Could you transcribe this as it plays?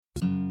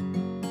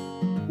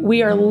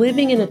We are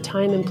living in a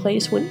time and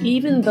place when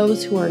even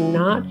those who are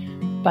not,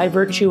 by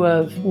virtue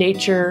of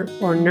nature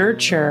or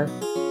nurture,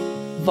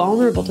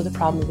 vulnerable to the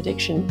problem of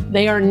addiction,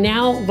 they are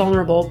now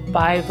vulnerable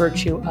by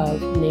virtue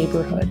of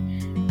neighborhood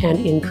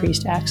and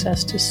increased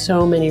access to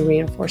so many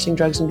reinforcing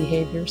drugs and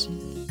behaviors.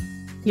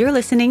 You're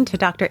listening to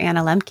Dr.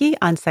 Anna Lembke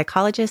on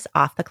Psychologists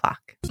Off the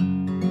Clock.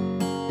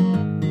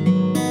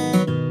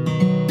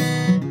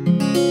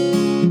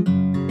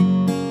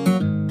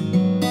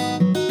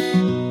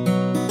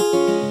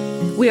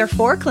 We are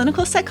 4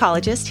 clinical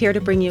psychologists here to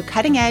bring you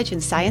cutting-edge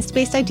and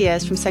science-based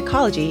ideas from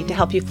psychology to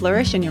help you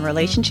flourish in your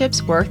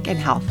relationships, work, and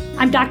health.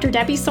 I'm Dr.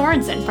 Debbie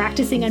Sorensen,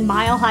 practicing in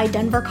Mile High,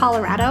 Denver,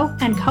 Colorado,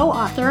 and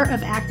co-author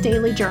of ACT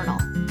Daily Journal.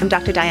 I'm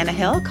Dr. Diana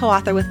Hill,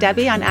 co-author with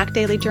Debbie on ACT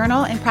Daily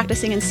Journal and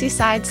practicing in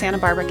Seaside, Santa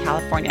Barbara,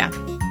 California.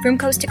 From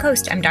coast to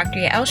coast, I'm Dr.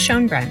 Yael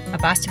Schonbrun, a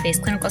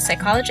Boston-based clinical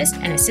psychologist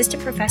and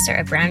assistant professor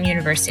at Brown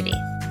University.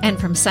 And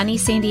from sunny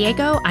San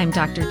Diego, I'm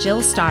Dr.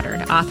 Jill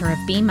Stoddard, author of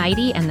Be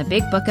Mighty and the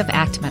Big Book of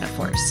ACT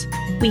Metaphors.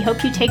 We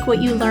hope you take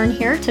what you learn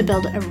here to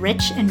build a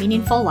rich and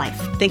meaningful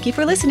life. Thank you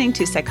for listening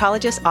to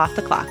Psychologists Off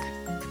the Clock.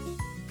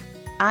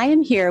 I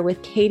am here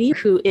with Katie,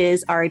 who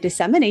is our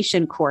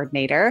dissemination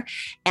coordinator.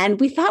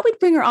 And we thought we'd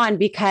bring her on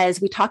because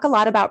we talk a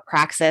lot about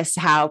Praxis,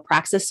 how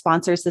Praxis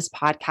sponsors this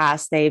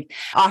podcast. They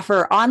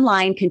offer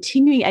online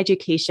continuing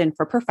education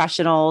for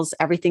professionals,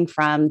 everything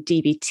from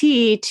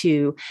DBT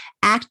to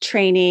ACT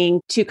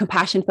training to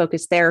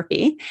compassion-focused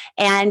therapy.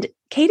 And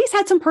Katie's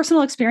had some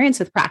personal experience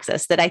with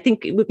Praxis that I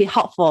think would be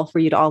helpful for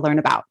you to all learn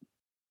about.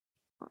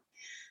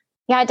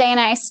 Yeah,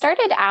 Diana, I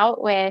started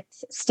out with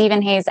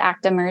Stephen Hayes'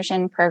 ACT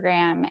Immersion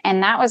program,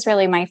 and that was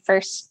really my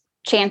first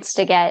chance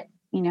to get,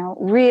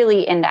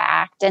 really into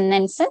ACT. And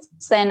then since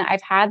then,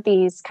 I've had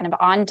these kind of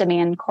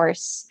on-demand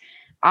course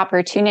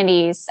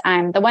opportunities.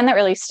 The one that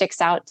really sticks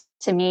out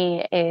to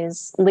me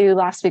is Lou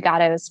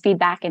Lasfugato's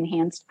Feedback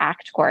Enhanced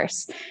ACT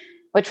course,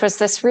 which was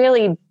this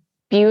really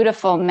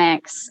beautiful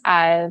mix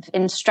of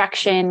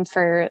instruction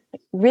for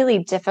really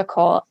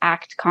difficult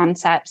ACT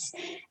concepts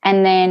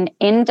and then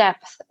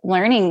in-depth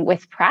learning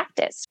with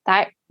practice.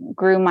 That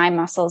grew my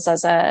muscles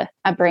as a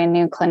brand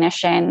new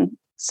clinician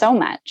so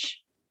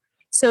much.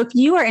 So if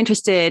you are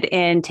interested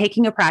in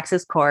taking a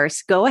Praxis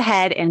course, go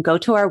ahead and go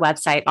to our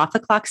website,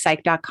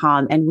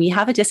 offtheclockpsych.com, and we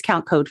have a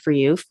discount code for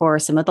you for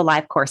some of the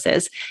live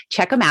courses.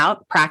 Check them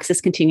out, Praxis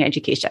Continuing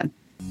Education.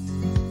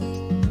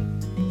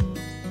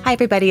 Hi,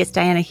 everybody. It's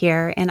Diana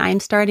here, and I'm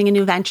starting a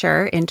new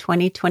venture in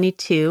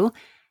 2022.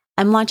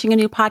 I'm launching a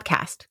new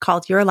podcast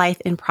called Your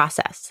Life in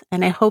Process,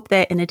 and I hope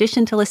that in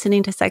addition to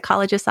listening to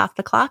Psychologists Off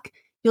the Clock,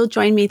 you'll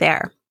join me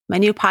there. My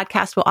new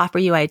podcast will offer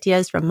you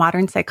ideas from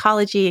modern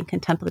psychology and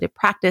contemplative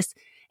practice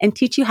and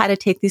teach you how to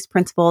take these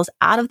principles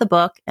out of the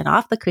book and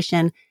off the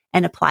cushion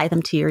and apply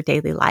them to your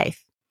daily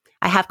life.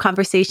 I have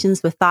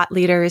conversations with thought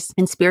leaders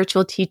and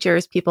spiritual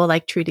teachers, people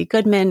like Trudy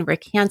Goodman,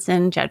 Rick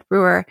Hansen, Jed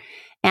Brewer.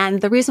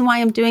 And the reason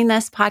why I'm doing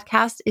this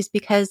podcast is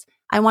because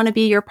I want to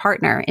be your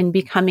partner in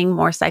becoming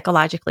more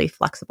psychologically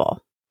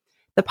flexible.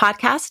 The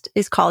podcast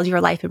is called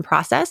Your Life in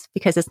Process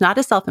because it's not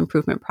a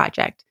self-improvement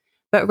project,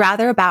 but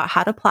rather about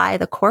how to apply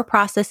the core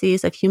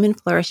processes of human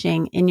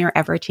flourishing in your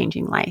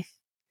ever-changing life.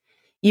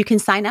 You can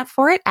sign up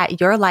for it at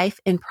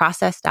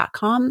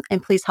yourlifeinprocess.com,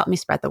 and please help me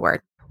spread the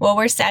word. Well,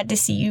 we're sad to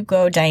see you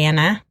go,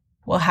 Diana.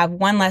 We'll have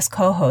one less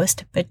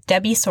co-host, but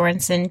Debbie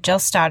Sorensen, Jill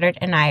Stoddard,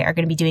 and I are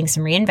going to be doing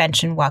some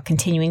reinvention while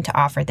continuing to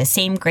offer the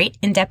same great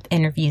in-depth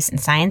interviews and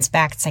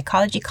science-backed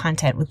psychology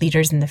content with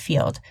leaders in the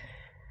field.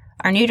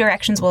 Our new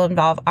directions will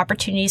involve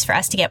opportunities for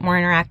us to get more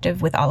interactive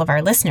with all of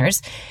our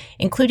listeners,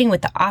 including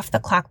with the Off the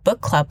Clock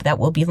book club that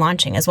we'll be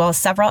launching, as well as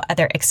several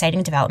other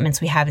exciting developments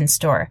we have in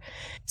store.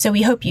 So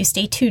we hope you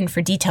stay tuned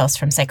for details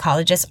from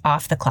Psychologists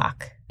Off the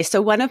Clock.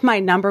 So one of my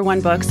number one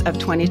books of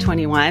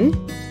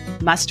 2021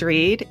 must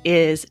read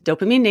is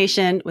Dopamine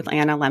Nation with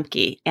Anna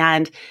Lembke.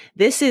 And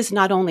this is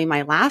not only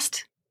my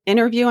last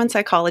interview on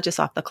Psychologists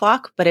Off the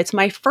Clock, but it's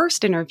my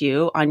first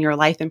interview on Your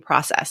Life in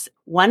Process.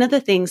 One of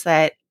the things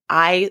that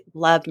I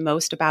loved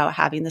most about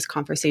having this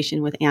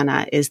conversation with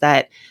Anna is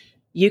that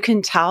you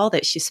can tell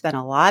that she spent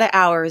a lot of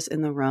hours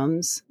in the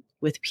rooms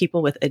with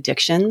people with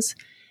addictions,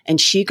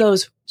 and she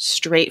goes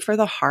straight for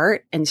the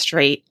heart and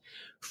straight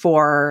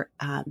for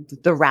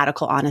the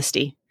radical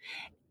honesty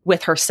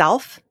with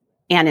herself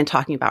and in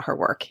talking about her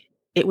work.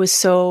 It was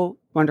so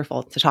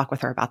wonderful to talk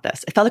with her about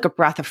this. It felt like a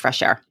breath of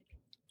fresh air.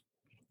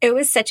 It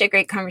was such a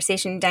great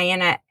conversation,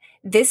 Diana.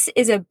 This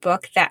is a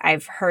book that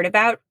I've heard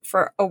about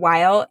for a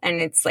while,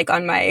 and it's like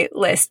on my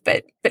list,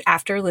 but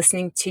after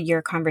listening to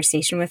your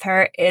conversation with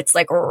her, it's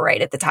like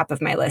right at the top of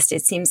my list.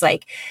 It seems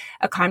like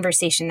a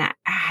conversation that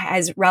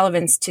has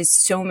relevance to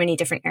so many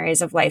different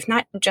areas of life,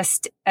 not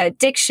just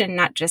addiction,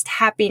 not just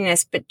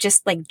happiness, but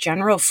just like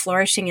general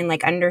flourishing and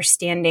like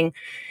understanding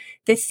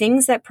the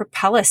things that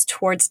propel us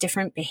towards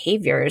different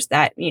behaviors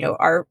that,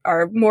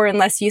 are more and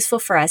less useful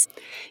for us.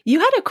 You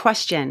had a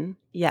question,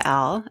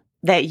 Yael,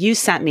 that you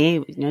sent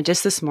me,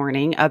 just this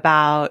morning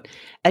about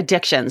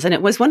addictions. And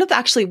it was one of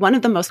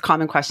the most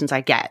common questions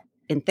I get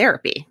in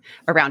therapy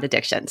around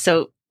addiction.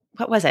 So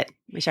What was it?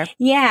 Michelle?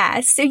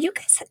 Yeah. So you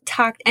guys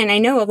talked, and I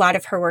know a lot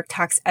of her work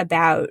talks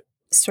about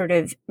sort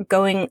of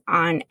going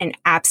on an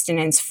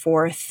abstinence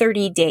for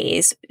 30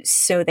 days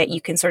so that you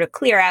can sort of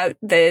clear out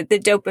the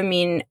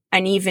dopamine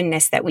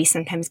unevenness that we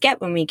sometimes get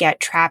when we get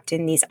trapped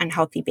in these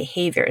unhealthy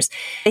behaviors.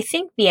 I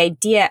think the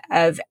idea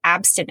of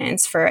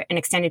abstinence for an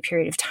extended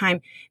period of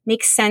time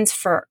makes sense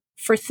for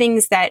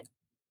things that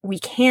we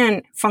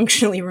can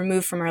functionally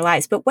remove from our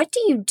lives. But what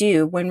do you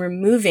do when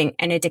removing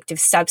an addictive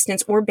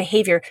substance or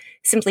behavior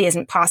simply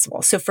isn't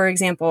possible? So for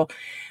example,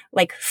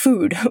 like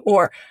food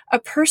or a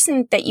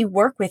person that you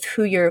work with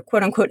who you're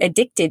quote unquote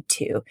addicted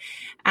to.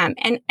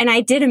 And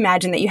I did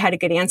imagine that you had a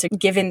good answer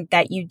given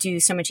that you do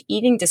so much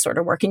eating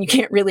disorder work and you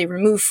can't really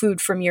remove food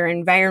from your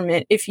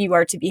environment if you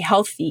are to be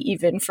healthy,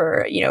 even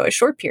for, a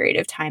short period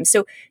of time.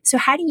 So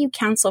how do you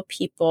counsel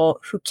people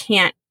who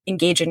can't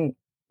engage in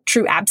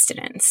true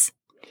abstinence?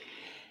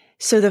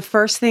 So the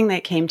first thing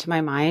that came to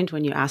my mind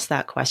when you asked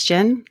that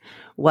question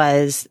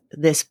was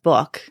this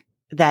book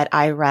that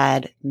I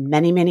read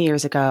many, many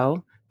years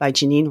ago by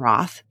Janine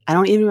Roth. I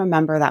don't even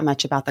remember that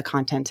much about the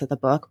content of the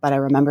book, but I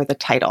remember the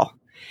title.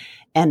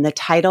 And the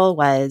title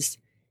was,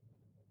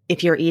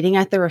 If You're Eating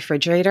at the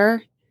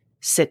Refrigerator,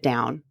 Sit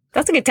Down.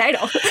 That's a good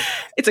title.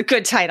 It's a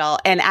good title.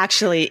 And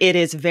actually, it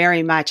is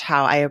very much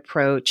how I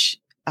approach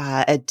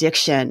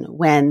addiction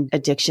when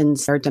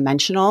addictions are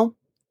dimensional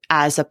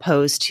as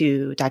opposed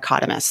to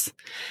dichotomous.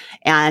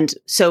 And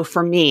so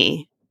for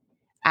me,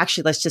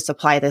 actually, let's just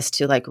apply this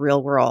to like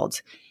real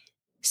world.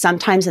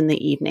 Sometimes in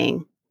the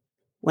evening,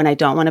 when I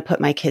don't want to put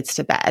my kids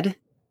to bed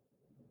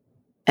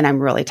and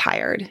I'm really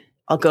tired,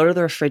 I'll go to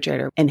the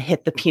refrigerator and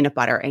hit the peanut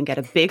butter and get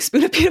a big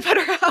spoon of peanut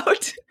butter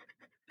out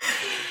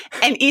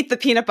and eat the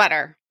peanut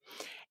butter.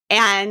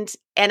 And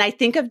I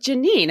think of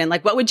Janine and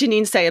like, what would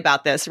Janine say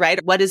about this,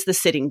 right? What is the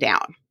sitting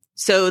down?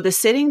 So the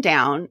sitting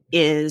down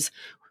is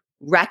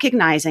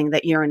recognizing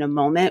that you're in a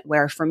moment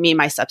where, for me,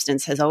 my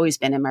substance has always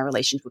been in my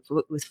relationship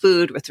with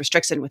food, with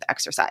restriction, with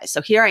exercise.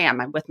 So here I am,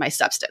 I'm with my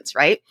substance,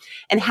 right?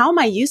 And how am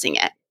I using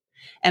it?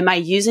 Am I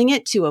using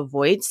it to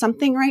avoid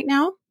something right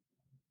now?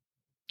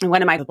 And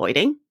what am I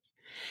avoiding?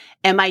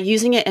 Am I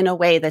using it in a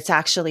way that's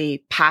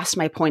actually past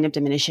my point of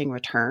diminishing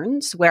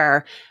returns,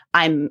 where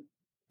I'm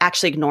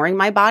actually ignoring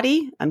my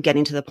body? I'm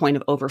getting to the point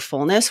of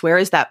overfullness. Where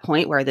is that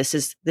point where this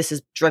is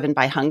driven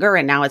by hunger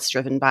and now it's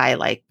driven by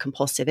like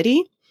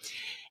compulsivity?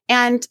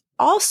 And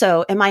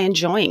also, am I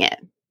enjoying it?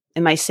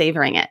 Am I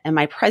savoring it? Am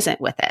I present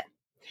with it?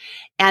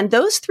 And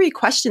those three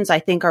questions, I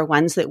think, are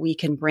ones that we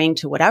can bring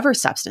to whatever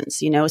substance.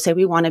 Say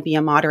we want to be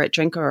a moderate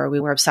drinker or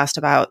we were obsessed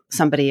about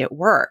somebody at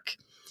work.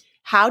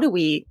 How do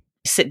we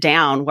sit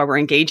down while we're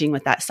engaging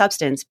with that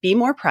substance, be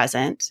more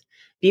present,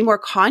 be more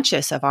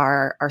conscious of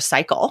our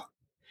cycle,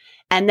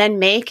 and then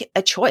make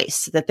a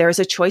choice, that there's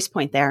a choice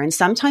point there. And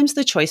sometimes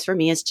the choice for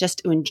me is just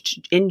to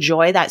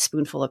enjoy that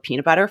spoonful of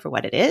peanut butter for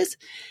what it is.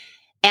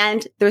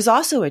 And there's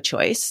also a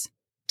choice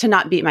to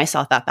not beat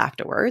myself up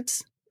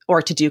afterwards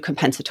or to do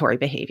compensatory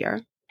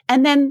behavior.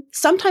 And then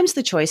sometimes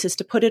the choice is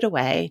to put it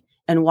away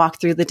and walk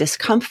through the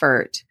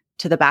discomfort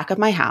to the back of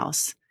my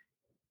house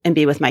and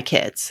be with my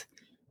kids,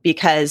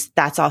 because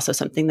that's also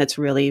something that's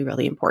really,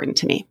 really important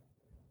to me.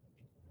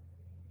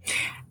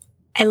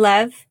 I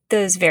love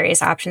those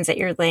various options that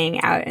you're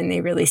laying out, and they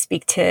really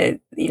speak to,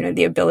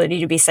 the ability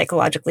to be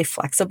psychologically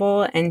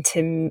flexible and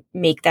to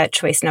make that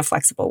choice in a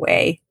flexible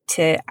way,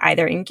 to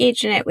either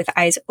engage in it with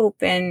eyes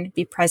open,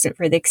 be present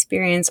for the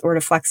experience, or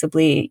to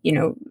flexibly,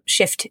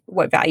 shift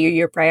what value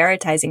you're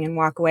prioritizing and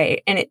walk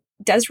away. And it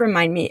does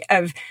remind me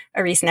of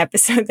a recent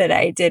episode that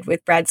I did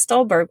with Brad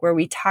Stulberg, where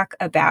we talk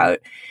about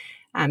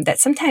that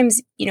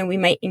sometimes, we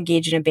might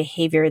engage in a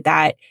behavior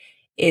that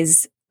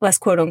is less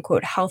quote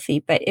unquote healthy.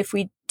 But if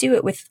we do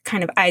it with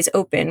kind of eyes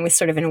open, with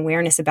sort of an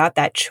awareness about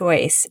that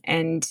choice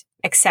and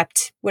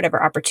accept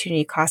whatever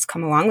opportunity costs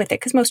come along with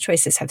it, because most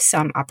choices have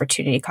some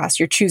opportunity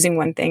cost. You're choosing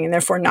one thing and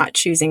therefore not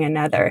choosing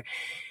another,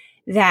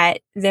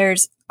 that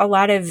there's a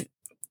lot of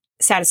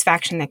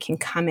satisfaction that can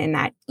come in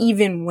that,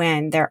 even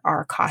when there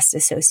are costs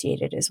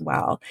associated as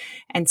well.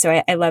 And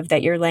so I love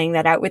that you're laying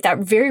that out with that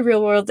very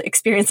real world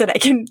experience that I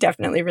can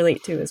definitely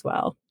relate to as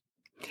well.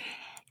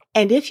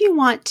 And if you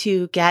want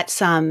to get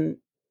some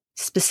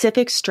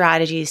specific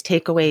strategies,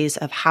 takeaways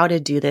of how to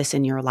do this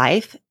in your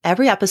life,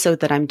 every episode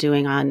that I'm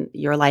doing on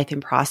Your Life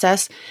in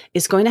Process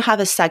is going to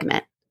have a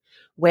segment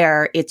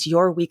where it's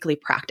your weekly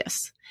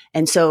practice.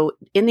 And so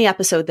in the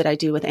episode that I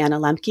do with Anna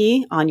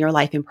Lemke on Your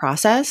Life in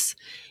Process,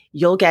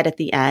 you'll get at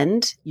the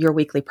end your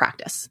weekly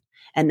practice.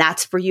 And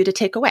that's for you to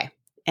take away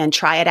and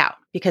try it out,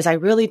 because I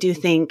really do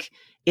think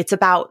it's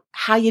about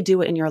how you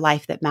do it in your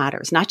life that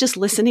matters, not just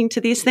listening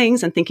to these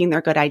things and thinking they're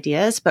good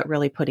ideas, but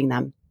really putting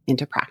them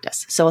into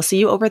practice. So I'll see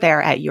you over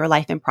there at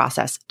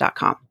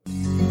yourlifeinprocess.com.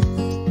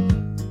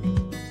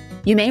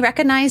 You may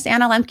recognize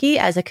Anna Lemke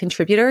as a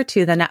contributor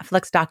to the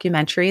Netflix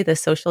documentary, The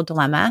Social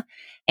Dilemma.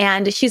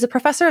 And she's a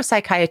professor of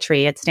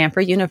psychiatry at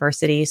Stanford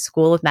University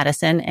School of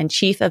Medicine and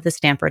chief of the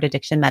Stanford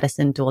Addiction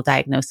Medicine Dual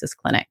Diagnosis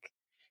Clinic.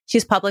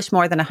 She's published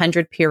more than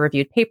 100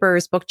 peer-reviewed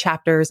papers, book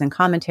chapters, and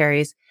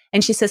commentaries,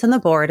 and she sits on the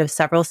board of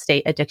several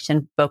state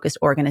addiction-focused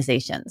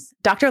organizations.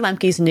 Dr.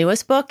 Lemke's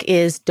newest book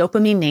is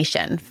Dopamine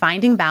Nation: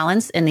 Finding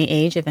Balance in the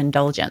Age of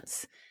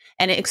Indulgence.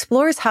 And it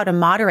explores how to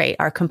moderate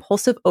our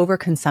compulsive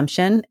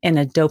overconsumption in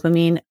a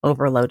dopamine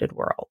overloaded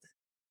world.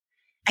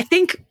 I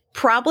think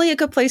probably a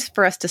good place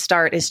for us to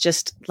start is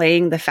just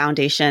laying the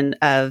foundation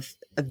of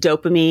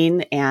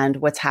dopamine and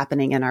what's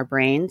happening in our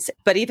brains.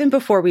 But even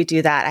before we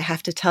do that, I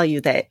have to tell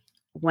you that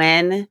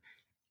when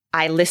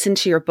I listened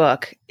to your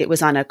book, it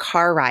was on a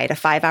car ride, a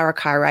 5-hour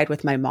car ride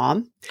with my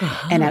mom.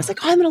 And I was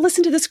like, I'm going to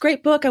listen to this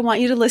great book. I want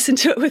you to listen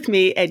to it with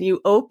me. And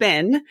you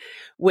open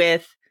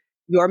with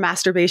your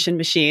masturbation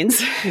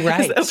machines.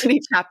 Right. The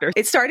opening chapter.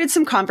 It started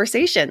some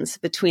conversations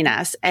between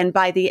us. And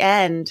by the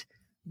end,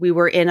 we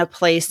were in a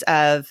place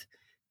of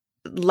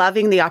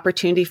loving the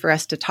opportunity for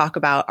us to talk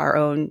about our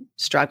own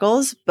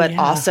struggles, but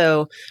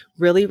also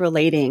really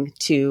relating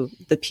to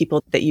the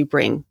people that you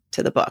bring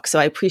to the book. So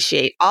I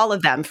appreciate all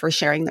of them for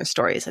sharing their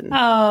stories.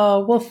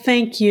 Oh, well,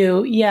 thank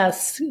you.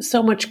 Yes.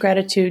 So much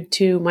gratitude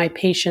to my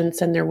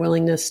patients and their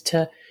willingness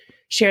to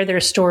share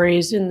their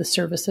stories in the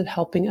service of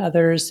helping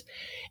others.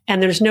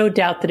 And there's no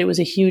doubt that it was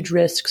a huge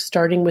risk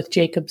starting with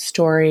Jacob's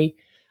story.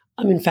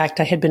 In fact,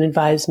 I had been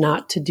advised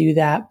not to do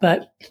that,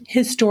 but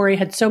his story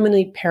had so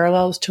many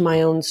parallels to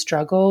my own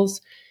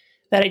struggles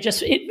that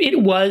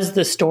it was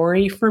the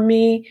story for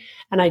me.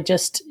 And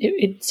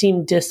it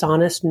seemed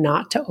dishonest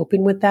not to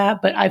open with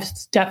that, but I've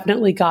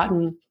definitely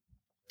gotten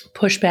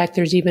pushback.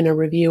 There's even a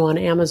review on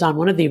Amazon,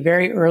 one of the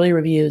very early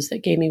reviews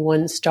that gave me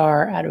 1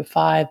 star out of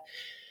 5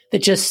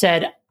 that just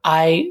said,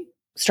 I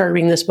started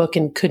reading this book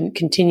and couldn't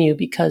continue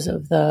because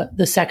of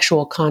the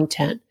sexual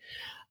content.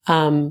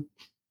 And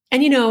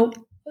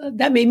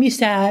that made me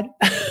sad,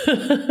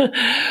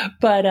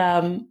 but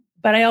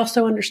I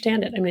also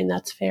understand it. I mean,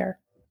 that's fair.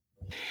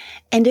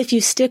 And if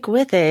you stick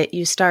with it,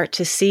 you start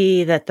to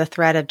see that the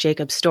thread of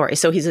Jacob's story.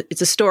 So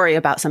it's a story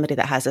about somebody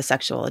that has a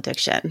sexual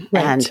addiction.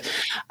 Right.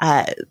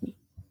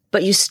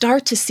 But you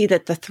start to see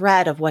that the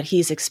thread of what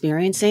he's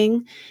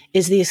experiencing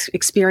is the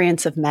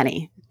experience of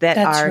many that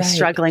are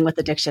struggling with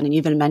addiction. And you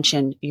even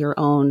mentioned your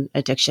own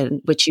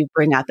addiction, which you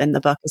bring up in the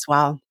book as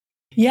well.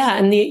 Yeah.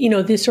 And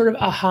this sort of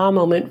aha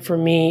moment for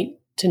me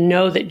to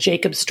know that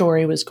Jacob's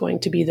story was going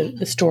to be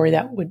the story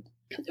that would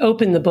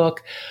open the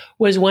book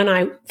was when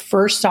I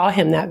first saw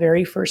him, that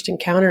very first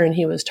encounter, and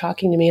he was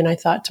talking to me. And I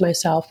thought to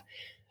myself,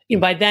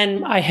 by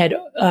then I had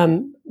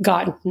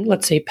gotten,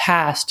 let's say,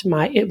 past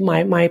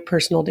my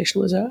personal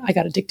addiction I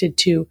got addicted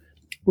to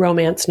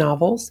romance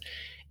novels,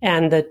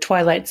 and the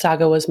Twilight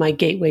Saga was my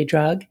gateway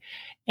drug.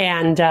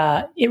 And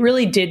it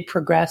really did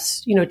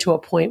progress, to a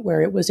point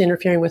where it was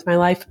interfering with my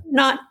life,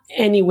 not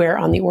anywhere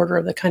on the order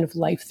of the kind of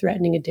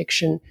life-threatening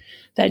addiction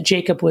that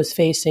Jacob was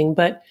facing.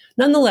 But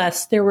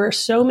nonetheless, there were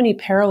so many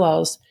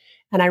parallels.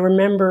 And I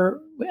remember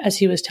as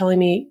he was telling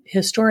me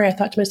his story, I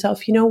thought to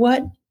myself, you know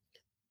what?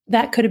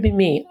 That could have been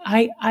me.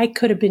 I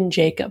could have been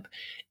Jacob.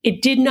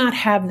 It did not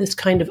have this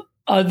kind of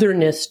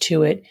otherness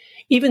to it,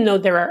 even though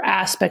there are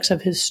aspects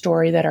of his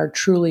story that are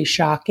truly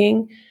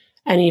shocking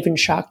and even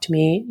shocked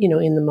me,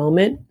 in the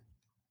moment.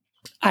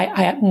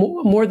 I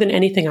more than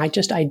anything, I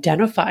just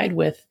identified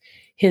with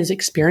his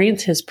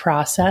experience, his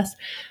process.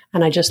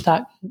 And I just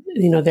thought,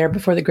 there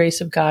before the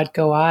grace of God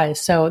go I.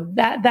 So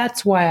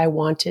that's why I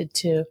wanted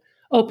to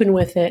open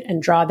with it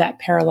and draw that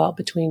parallel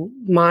between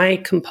my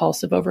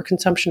compulsive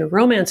overconsumption of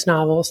romance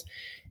novels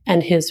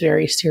and his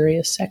very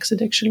serious sex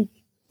addiction.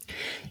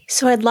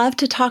 So I'd love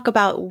to talk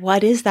about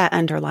what is that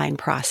underlying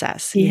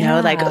process,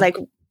 like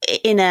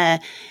in a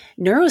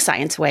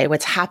neuroscience way,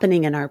 what's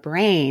happening in our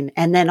brain,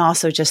 and then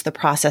also just the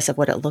process of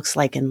what it looks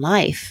like in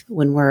life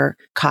when we're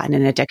caught in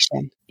an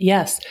addiction.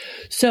 Yes.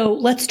 So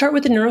let's start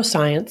with the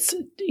neuroscience.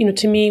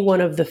 To me,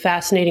 one of the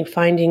fascinating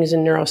findings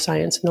in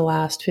neuroscience in the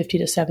last 50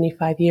 to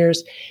 75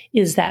 years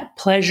is that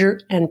pleasure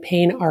and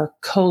pain are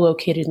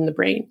co-located in the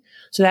brain.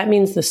 So that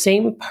means the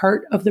same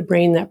part of the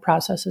brain that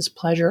processes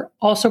pleasure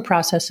also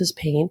processes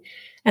pain,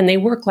 and they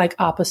work like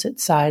opposite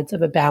sides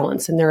of a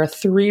balance. And there are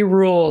 3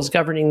 rules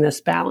governing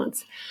this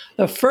balance.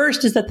 The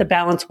first is that the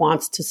balance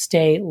wants to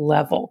stay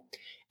level,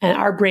 and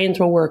our brains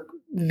will work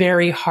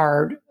very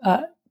hard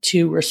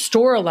to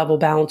restore a level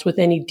balance with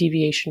any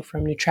deviation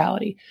from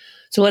neutrality.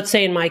 So let's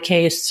say in my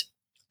case,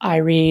 I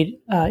read,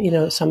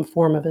 some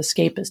form of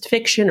escapist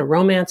fiction, a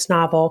romance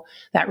novel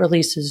that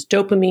releases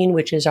dopamine,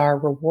 which is our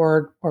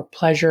reward or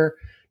pleasure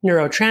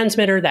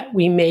neurotransmitter that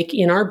we make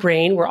in our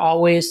brain. We're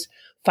always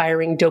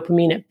firing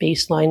dopamine at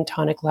baseline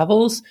tonic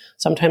levels.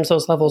 Sometimes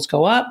those levels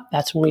go up.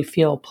 That's when we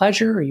feel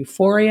pleasure or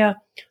euphoria.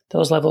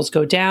 Those levels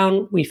go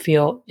down. We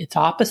feel its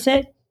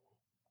opposite.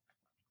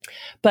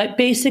 But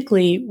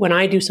basically, when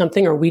I do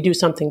something or we do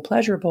something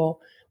pleasurable,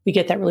 we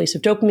get that release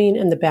of dopamine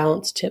and the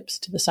balance tips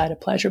to the side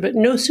of pleasure. But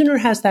no sooner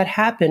has that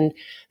happened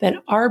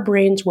than our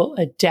brains will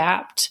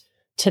adapt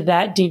to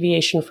that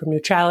deviation from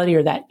neutrality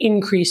or that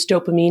increased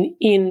dopamine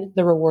in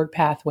the reward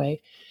pathway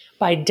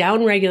by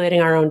downregulating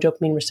our own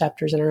dopamine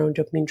receptors and our own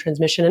dopamine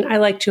transmission. And I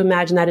like to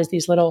imagine that as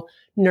these little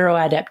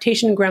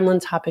neuroadaptation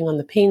gremlins hopping on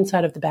the pain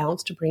side of the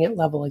balance to bring it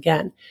level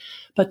again.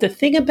 But the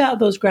thing about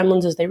those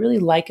gremlins is they really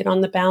like it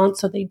on the balance,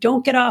 so they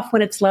don't get off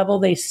when it's level.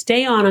 They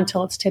stay on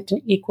until it's tipped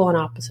an equal and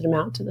opposite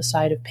amount to the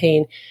side of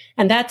pain.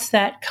 And that's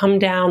that come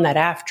down, that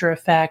after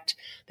effect,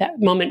 that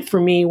moment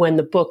for me when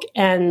the book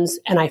ends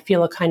and I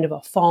feel a kind of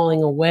a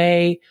falling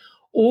away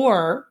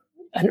or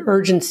an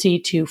urgency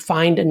to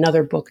find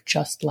another book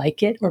just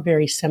like it or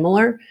very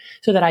similar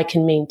so that I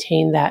can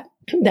maintain that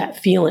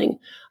feeling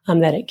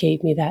that it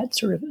gave me, that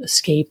sort of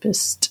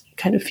escapist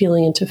kind of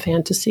feeling into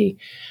fantasy.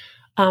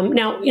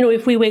 Now,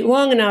 if we wait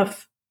long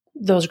enough,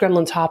 those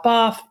gremlins hop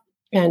off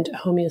and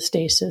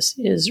homeostasis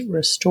is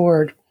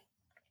restored.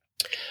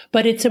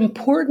 But it's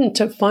important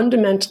to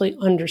fundamentally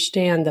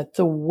understand that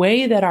the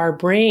way that our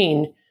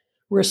brain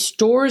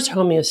restores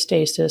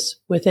homeostasis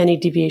with any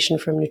deviation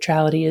from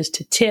neutrality is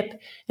to tip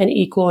an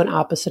equal and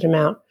opposite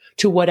amount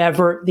to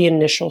whatever the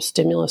initial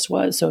stimulus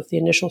was. So if the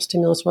initial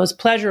stimulus was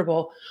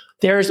pleasurable,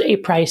 there's a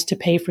price to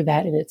pay for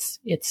that, and it's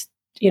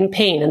in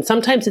pain. And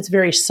sometimes it's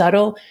very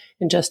subtle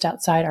and just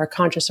outside our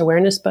conscious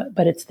awareness, but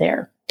it's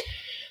there.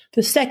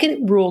 The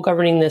second rule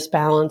governing this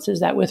balance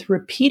is that with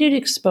repeated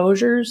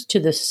exposures to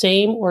the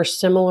same or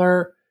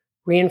similar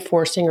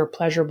reinforcing or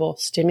pleasurable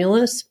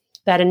stimulus,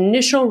 that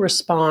initial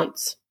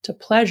response to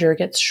pleasure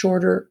gets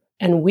shorter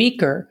and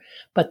weaker,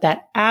 but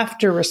that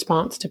after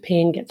response to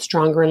pain gets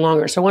stronger and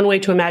longer. So one way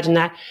to imagine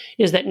that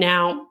is that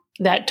now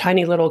that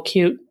tiny little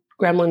cute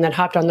gremlin that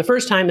hopped on the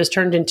first time is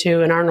turned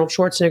into an Arnold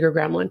Schwarzenegger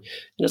gremlin. And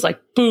it's like,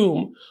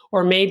 boom.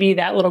 Or maybe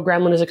that little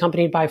gremlin is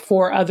accompanied by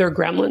 4 other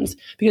gremlins.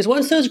 Because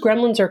once those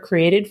gremlins are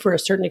created for a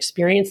certain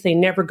experience, they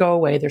never go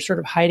away. They're sort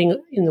of hiding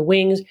in the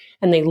wings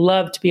and they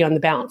love to be on the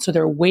balance. So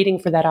they're waiting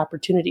for that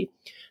opportunity.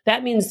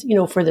 That means,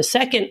 for the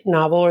second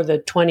novel or the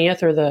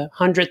 20th or the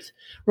 100th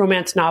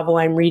romance novel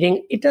I'm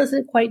reading, it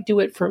doesn't quite do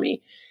it for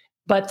me.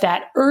 But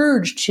that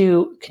urge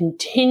to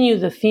continue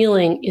the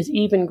feeling is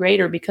even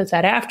greater because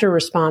that after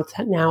response,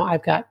 now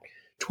I've got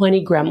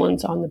 20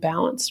 gremlins on the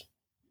balance.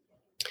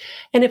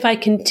 And if I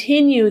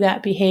continue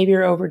that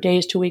behavior over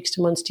days to weeks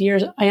to months to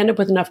years, I end up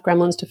with enough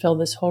gremlins to fill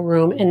this whole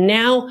room. And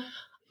now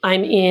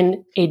I'm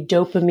in a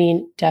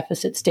dopamine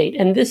deficit state.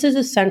 And this is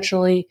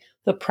essentially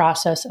the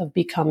process of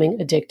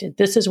becoming addicted.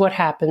 This is what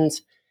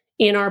happens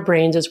in our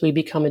brains as we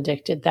become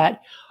addicted,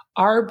 that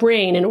our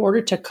brain, in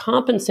order to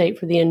compensate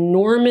for the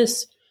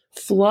enormous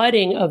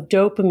flooding of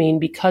dopamine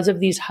because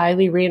of these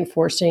highly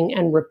reinforcing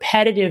and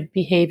repetitive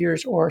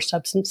behaviors or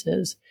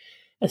substances,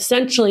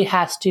 essentially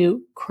has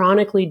to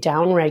chronically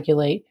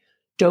downregulate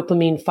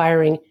dopamine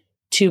firing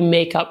to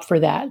make up for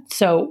that.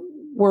 So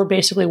we're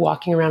basically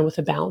walking around with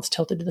a balance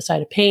tilted to the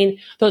side of pain.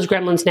 Those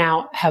gremlins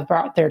now have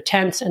brought their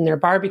tents and their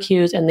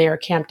barbecues, and they are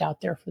camped out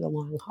there for the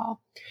long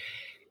haul.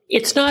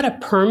 It's not a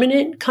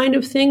permanent kind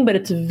of thing, but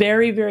it's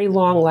very, very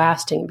long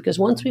lasting because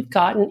once we've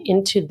gotten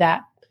into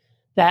that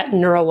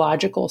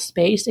neurological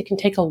space, it can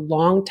take a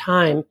long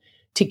time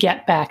to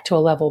get back to a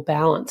level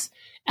balance.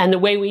 And the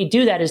way we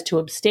do that is to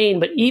abstain.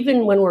 But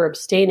even when we're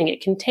abstaining,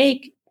 it can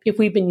take, if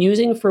we've been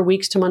using for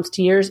weeks to months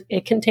to years,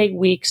 it can take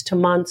weeks to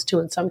months to,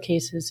 in some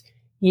cases,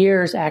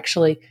 years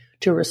actually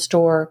to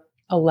restore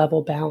a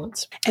level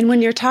balance. And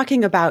when you're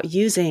talking about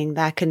using,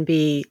 that can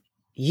be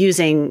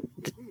using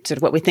sort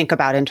of what we think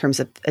about in terms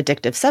of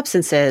addictive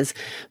substances,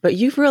 but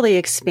you've really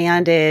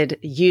expanded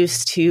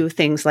use to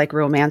things like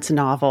romance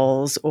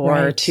novels or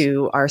right.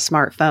 to our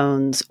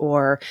smartphones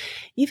or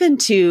even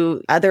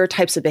to other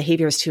types of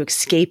behaviors to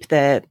escape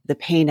the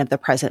pain of the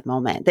present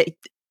moment.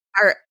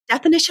 Our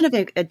definition of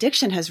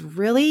addiction has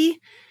really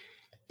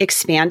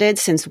expanded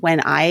since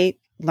when I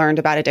learned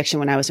about addiction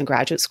when I was in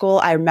graduate school.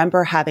 I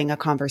remember having a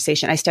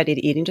conversation. I studied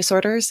eating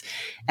disorders,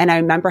 and I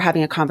remember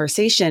having a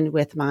conversation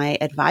with my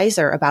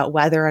advisor about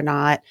whether or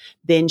not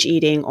binge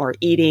eating or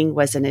eating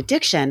was an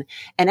addiction.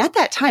 And at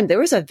that time, there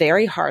was a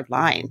very hard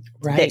line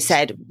that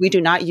said, we do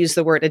not use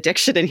the word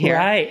addiction in here.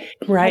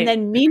 Right. And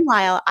then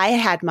meanwhile, I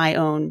had my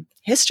own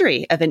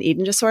history of an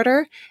eating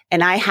disorder.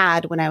 And I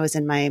had, when I was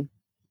in my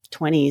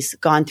 20s,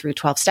 gone through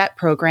 12-step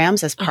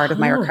programs as part of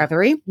my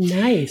recovery.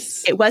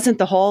 Nice. It wasn't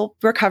the whole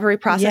recovery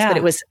process, but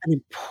it was an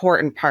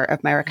important part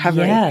of my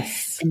recovery.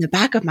 Yes. In the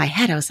back of my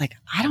head, I was like,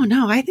 I don't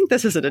know. I think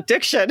this is an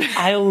addiction.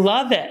 I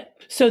love it.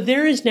 So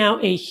there is now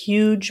a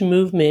huge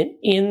movement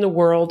in the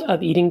world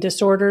of eating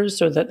disorders,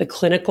 so that the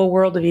clinical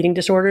world of eating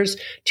disorders,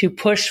 to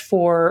push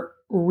for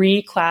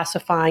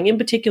reclassifying, in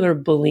particular,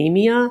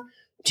 bulimia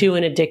to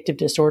an addictive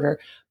disorder.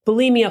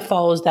 Bulimia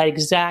follows that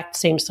exact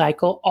same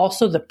cycle.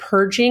 Also, the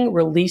purging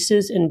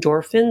releases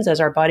endorphins as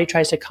our body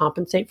tries to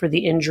compensate for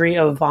the injury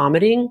of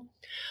vomiting.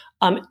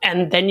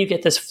 And then you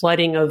get this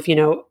flooding of,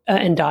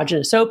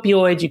 endogenous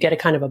opioids. You get a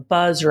kind of a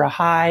buzz or a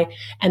high.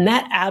 And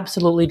that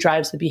absolutely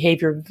drives the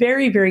behavior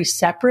very, very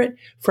separate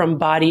from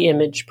body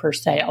image per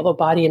se, although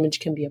body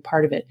image can be a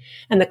part of it.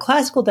 And the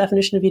classical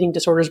definition of eating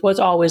disorders was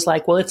always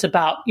like, well, it's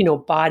about,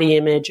 body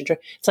image.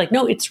 It's like,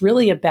 no, it's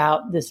really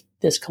about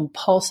this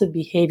compulsive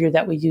behavior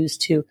that we use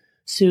to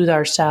soothe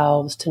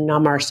ourselves, to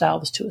numb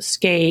ourselves, to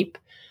escape.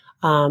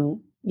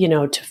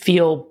 to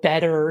feel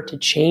better, to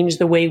change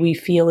the way we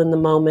feel in the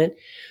moment.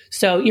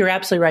 So you're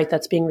absolutely right.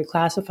 That's being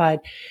reclassified.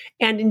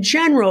 And in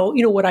general,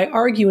 what I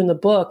argue in the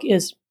book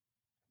is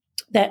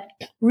that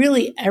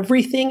really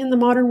everything in the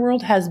modern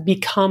world has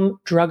become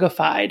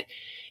drugified.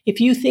 If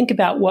you think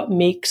about what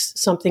makes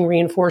something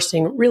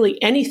reinforcing,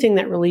 really anything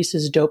that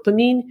releases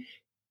dopamine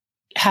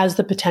has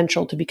the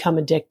potential to become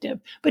addictive.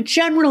 But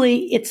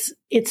generally,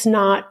 it's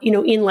not,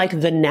 in like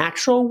the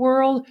natural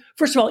world.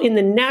 First of all, in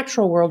the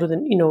natural world,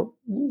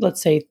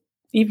 let's say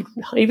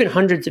even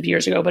hundreds of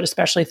years ago, but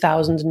especially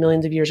thousands and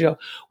millions of years ago,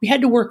 we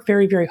had to work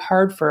very, very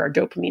hard for our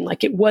dopamine.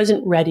 Like it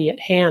wasn't ready at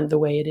hand the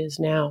way it is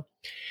now.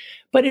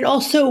 But it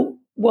also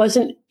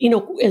wasn't,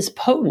 as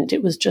potent.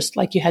 It was just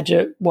like you had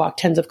to walk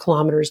tens of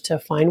kilometers to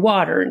find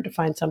water and to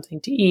find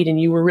something to eat.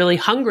 And you were really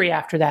hungry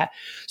after that.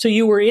 So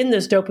you were in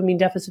this dopamine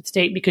deficit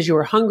state because you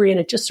were hungry, and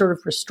it just sort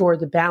of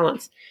restored the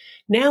balance.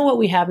 Now what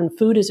we have in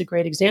food is a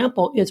great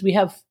example is we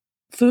have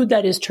food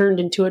that is turned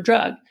into a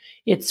drug.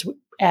 It's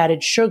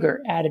added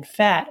sugar, added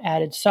fat,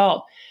 added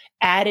salt,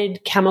 added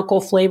chemical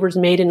flavors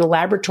made in a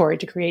laboratory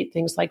to create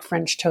things like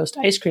French toast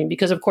ice cream.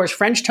 Because of course,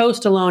 French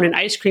toast alone and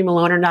ice cream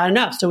alone are not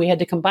enough. So we had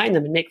to combine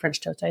them and make French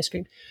toast ice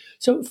cream.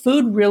 So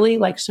food really,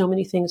 like so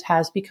many things,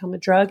 has become a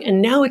drug.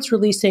 And now it's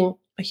releasing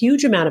a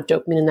huge amount of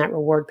dopamine in that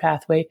reward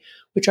pathway,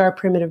 which our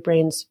primitive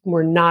brains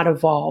were not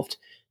evolved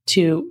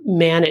to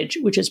manage,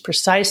 which is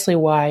precisely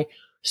why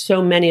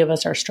so many of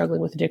us are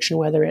struggling with addiction,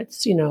 whether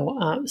it's,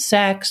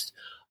 sex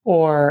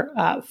or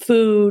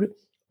food,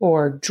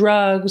 or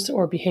drugs,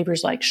 or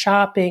behaviors like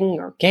shopping,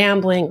 or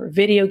gambling, or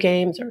video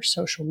games, or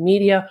social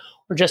media,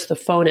 or just the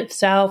phone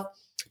itself,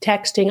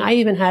 texting. I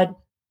even had,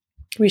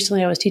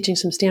 recently I was teaching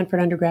some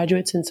Stanford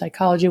undergraduates in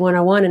Psychology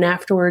 101, and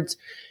afterwards,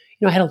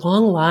 I had a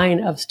long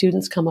line of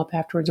students come up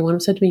afterwards, and one of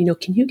them said to me,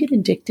 can you get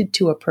addicted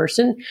to a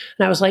person?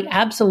 And I was like,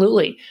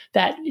 absolutely.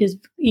 That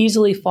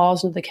easily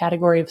falls into the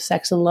category of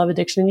sex and love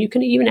addiction. And you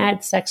can even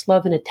add sex,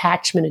 love, and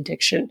attachment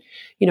addiction,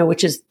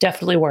 which is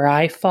definitely where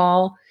I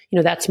fall.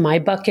 That's my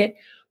bucket.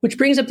 Which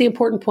brings up the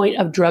important point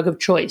of drug of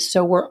choice.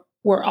 So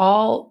we're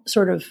all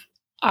sort of,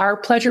 our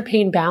pleasure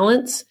pain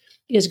balance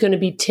is going to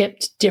be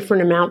tipped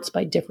different amounts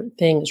by different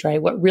things,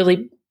 right? What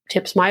really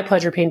tips my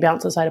pleasure pain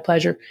balance inside of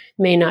pleasure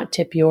may not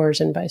tip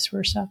yours, and vice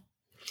versa.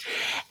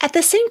 At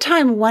the same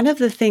time, one of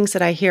the things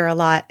that I hear a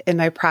lot in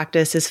my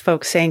practice is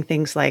folks saying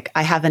things like,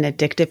 I have an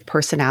addictive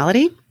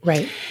personality.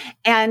 Right.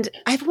 And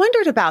I've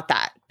wondered about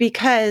that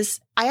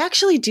because I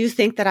actually do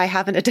think that I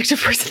have an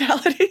addictive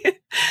personality.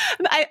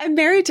 I'm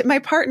married to my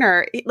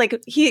partner.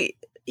 Like he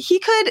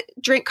could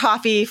drink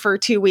coffee for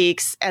 2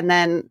 weeks and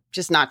then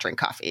just not drink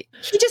coffee.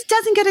 He just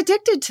doesn't get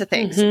addicted to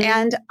things. Mm-hmm.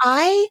 And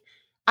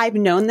I've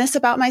known this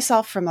about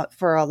myself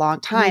for a long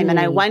time. And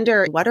I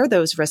wonder, what are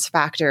those risk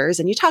factors?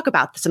 And you talk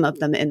about some of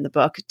them in the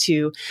book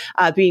to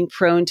being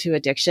prone to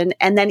addiction.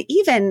 And then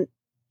even,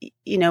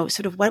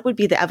 sort of what would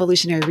be the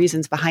evolutionary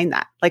reasons behind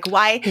that? Like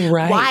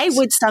why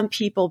would some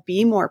people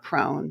be more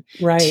prone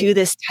to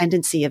this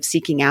tendency of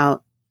seeking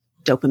out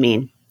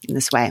dopamine in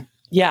this way?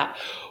 Yeah.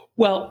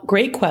 Well,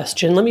 great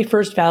question. Let me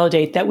first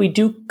validate that we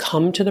do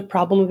come to the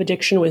problem of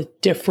addiction with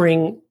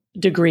differing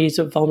degrees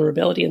of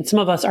vulnerability. And some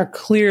of us are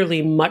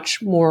clearly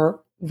much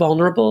more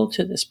vulnerable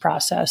to this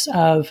process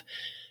of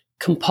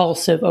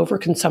compulsive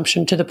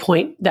overconsumption to the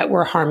point that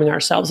we're harming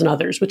ourselves and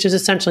others, which is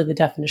essentially the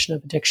definition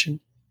of addiction.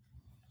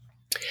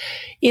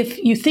 If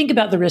you think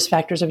about the risk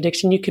factors of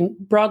addiction, you can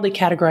broadly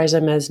categorize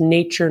them as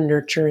nature,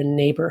 nurture, and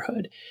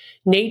neighborhood.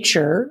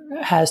 Nature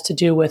has to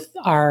do with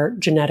our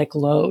genetic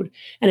load.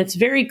 And it's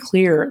very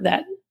clear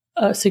that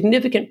a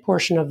significant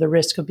portion of the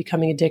risk of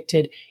becoming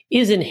addicted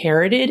is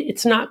inherited.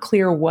 It's not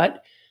clear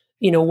what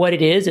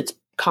it is. It's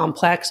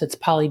complex. It's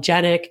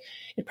polygenic.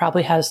 It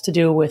probably has to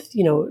do with,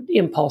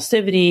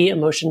 impulsivity,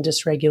 emotion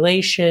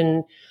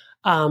dysregulation,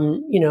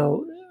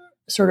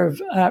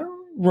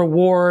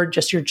 reward,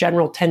 just your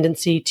general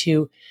tendency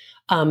to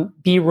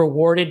be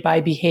rewarded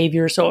by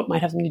behavior. So it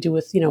might have something to do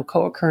with,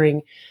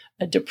 co-occurring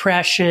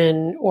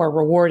depression or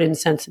reward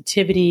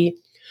insensitivity.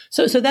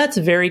 So that's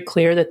very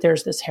clear that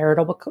there's this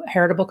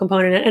heritable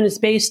component, and it's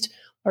based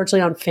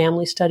largely on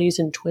family studies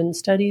and twin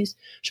studies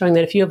showing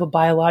that if you have a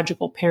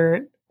biological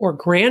parent or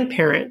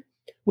grandparent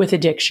with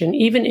addiction,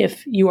 even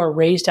if you are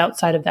raised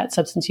outside of that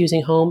substance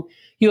using home,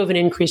 you have an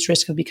increased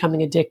risk of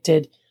becoming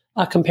addicted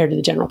compared to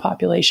the general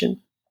population.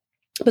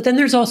 But then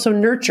there's also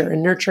nurture,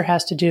 and nurture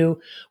has to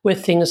do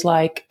with things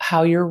like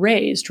how you're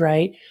raised,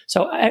 right?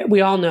 So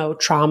we all know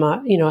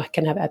trauma,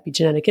 can have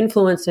epigenetic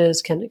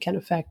influences, can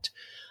affect,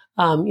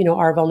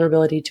 our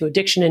vulnerability to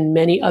addiction and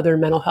many other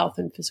mental health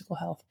and physical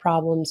health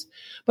problems.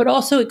 But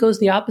also it goes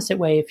the opposite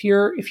way. If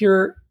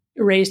you're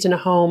raised in a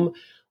home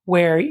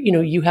where,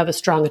 you have a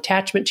strong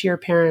attachment to your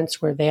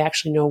parents, where they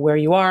actually know where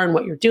you are and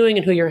what you're doing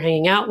and who you're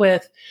hanging out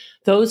with,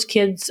 those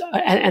kids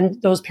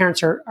and those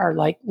parents are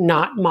like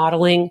not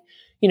modeling,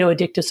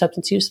 addictive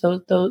substance use,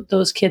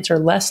 those kids are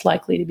less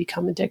likely to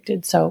become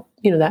addicted. So,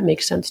 that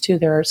makes sense too.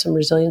 There are some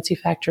resiliency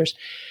factors.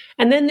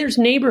 And then there's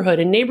neighborhood,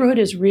 and neighborhood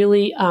is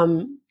really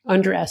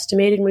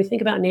underestimated. When we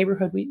think about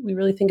neighborhood, we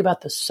really think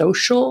about the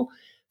social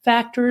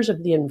factors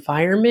of the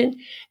environment.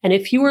 And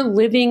if you are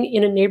living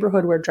in a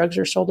neighborhood where drugs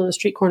are sold on the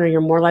street corner,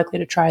 you're more likely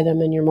to try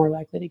them and you're more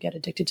likely to get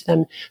addicted to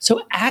them.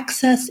 So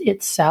access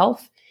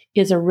itself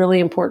is a really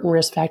important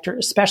risk factor,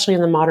 especially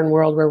in the modern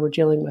world where we're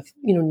dealing with,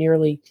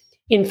 nearly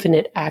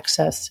infinite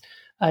access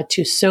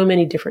to so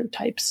many different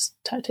types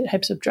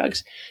of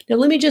drugs. Now,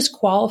 let me just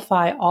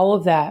qualify all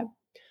of that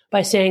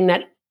by saying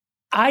that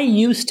I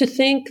used to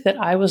think that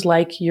I was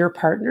like your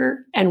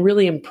partner and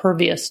really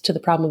impervious to the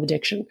problem of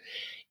addiction.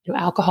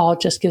 Alcohol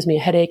just gives me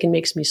a headache and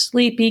makes me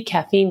sleepy.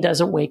 Caffeine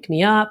doesn't wake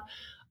me up.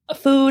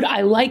 Food,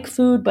 I like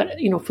food, but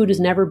food has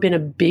never been a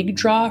big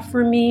draw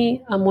for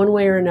me one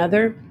way or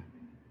another.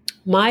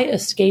 My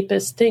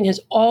escapist thing has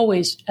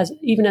always,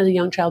 even as a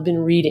young child,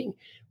 been reading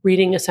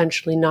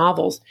essentially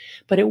novels.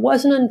 But it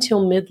wasn't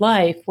until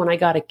midlife when I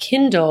got a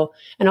Kindle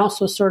and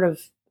also sort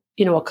of,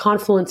 a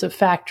confluence of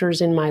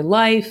factors in my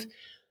life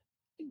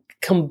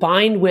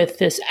combined with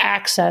this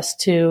access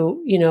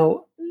to,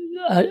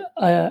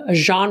 a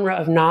genre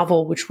of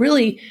novel, which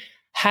really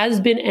has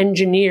been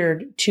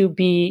engineered to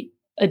be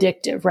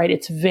addictive, right?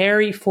 It's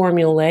very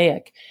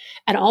formulaic.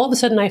 And all of a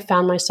sudden I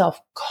found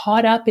myself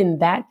caught up in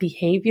that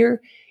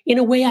behavior in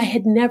a way I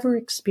had never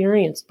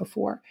experienced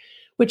before,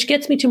 which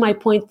gets me to my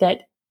point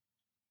that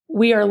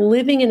we are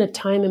living in a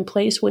time and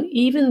place when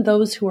even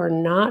those who are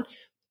not,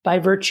 by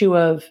virtue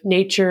of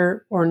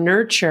nature or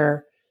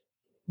nurture,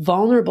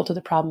 vulnerable to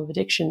the problem of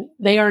addiction,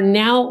 they are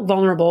now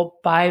vulnerable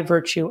by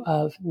virtue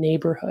of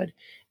neighborhood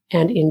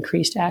and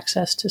increased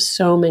access to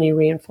so many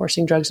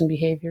reinforcing drugs and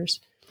behaviors.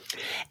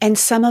 And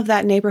some of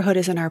that neighborhood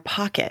is in our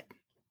pocket.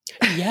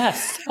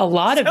 Yes, a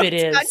lot of it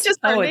is. Not just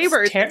our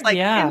neighbors, it's like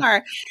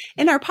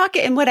in our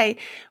pocket. And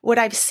what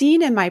I've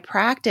seen in my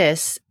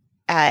practice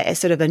as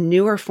sort of a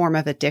newer form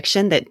of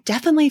addiction that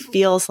definitely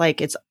feels like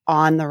it's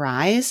on the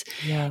rise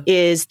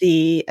is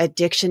the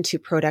addiction to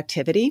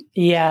productivity.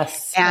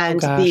 Yes. And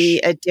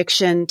the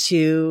addiction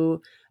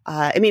to,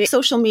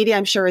 social media,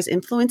 I'm sure, is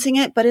influencing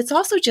it, but it's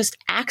also just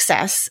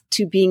access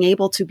to being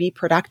able to be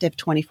productive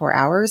 24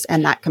 hours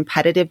and that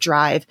competitive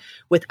drive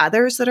with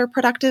others that are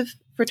productive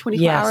for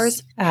 24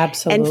 hours.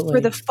 Absolutely. And for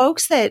the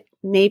folks that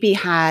maybe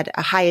had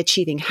a high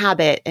achieving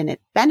habit and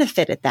it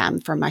benefited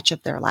them for much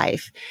of their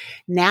life,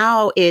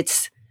 now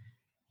it's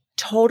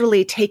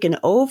totally taken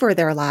over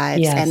their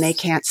lives and they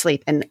can't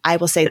sleep. And I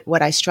will say that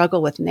what I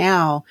struggle with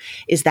now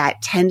is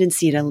that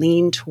tendency to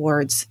lean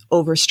towards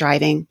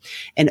overstriving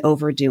and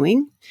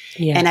overdoing.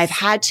 Yes. And I've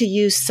had to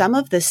use some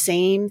of the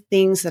same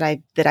things that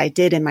I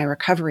did in my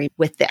recovery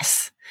with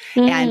this.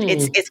 And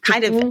it's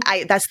kind of,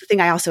 that's the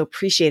thing I also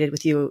appreciated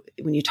with you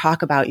when you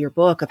talk about your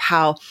book of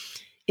how,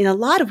 in a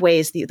lot of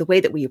ways, the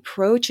way that we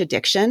approach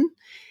addiction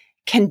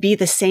can be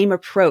the same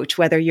approach,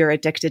 whether you're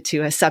addicted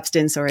to a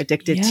substance or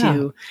addicted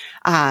to,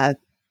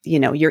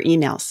 your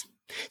emails.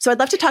 So I'd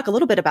love to talk a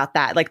little bit about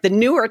that, like the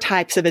newer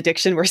types of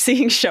addiction we're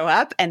seeing show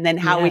up and then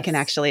how we can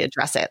actually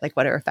address it. Like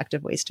what are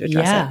effective ways to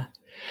address it?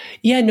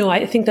 Yeah, no,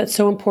 I think that's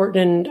so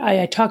important. And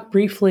I talk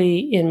briefly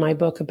in my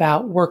book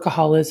about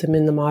workaholism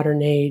in the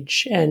modern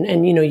age.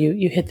 And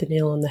you hit the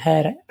nail on the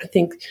head. I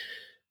think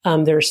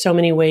there are so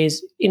many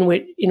ways in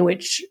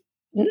which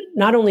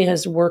not only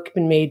has work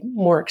been made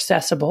more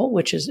accessible,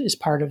 which is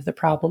part of the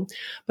problem,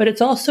 but it's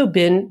also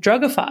been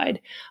drugified.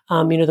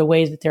 The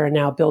ways that there are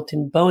now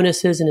built-in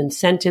bonuses and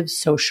incentives,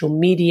 social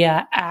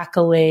media,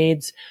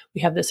 accolades.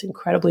 We have this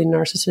incredibly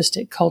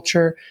narcissistic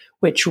culture,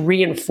 which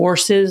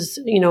reinforces,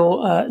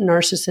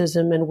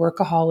 narcissism and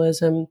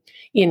workaholism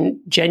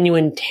in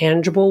genuine,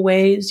 tangible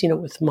ways,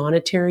 with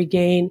monetary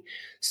gain.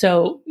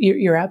 So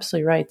you're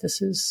absolutely right.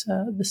 This is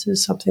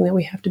something that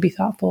we have to be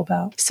thoughtful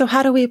about. So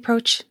how do we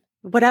approach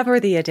whatever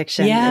the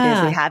addiction it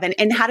is we have?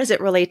 And how does it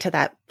relate to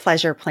that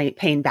pleasure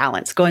pain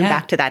balance? Going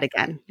back to that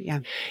again.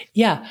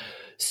 Yeah.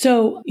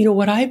 So,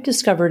 what I've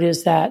discovered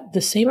is that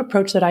the same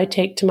approach that I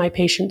take to my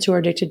patients who are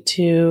addicted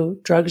to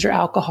drugs or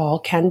alcohol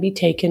can be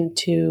taken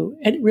to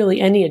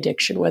really any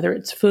addiction, whether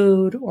it's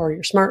food or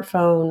your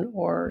smartphone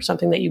or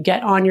something that you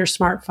get on your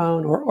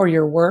smartphone or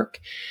your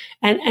work.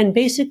 And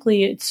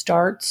basically it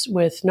starts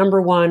with,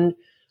 number one,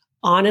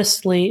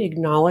 honestly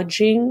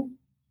acknowledging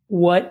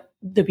what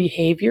the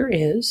behavior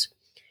is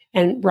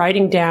and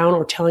writing down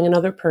or telling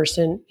another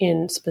person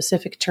in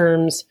specific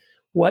terms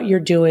what you're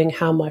doing,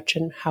 how much,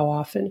 and how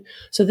often.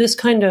 So this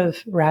kind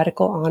of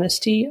radical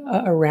honesty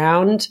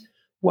around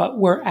what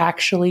we're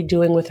actually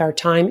doing with our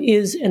time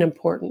is an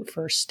important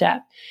first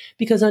step.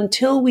 Because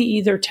until we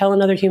either tell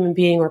another human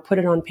being or put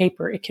it on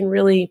paper, it can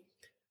really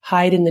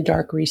hide in the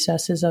dark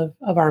recesses of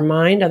our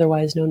mind,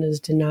 otherwise known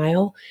as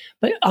denial.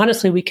 But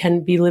honestly, we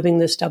can be living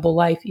this double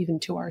life even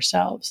to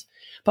ourselves.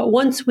 But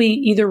once we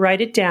either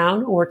write it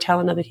down or tell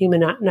another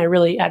human, and I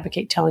really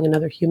advocate telling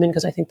another human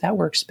because I think that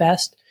works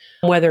best,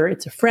 whether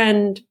it's a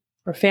friend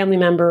or a family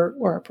member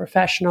or a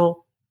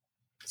professional,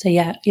 say,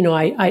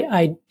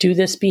 I do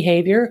this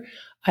behavior.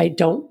 I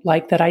don't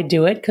like that I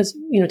do it because,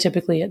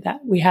 typically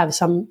that we have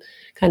some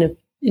kind of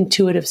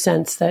intuitive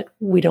sense that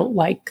we don't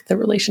like the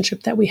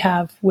relationship that we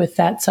have with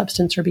that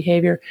substance or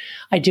behavior.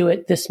 I do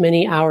it this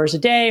many hours a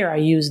day, or I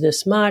use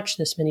this much,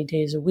 this many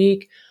days a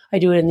week. I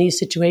do it in these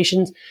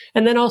situations.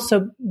 And then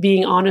also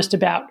being honest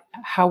about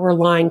how we're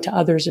lying to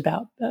others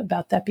about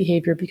that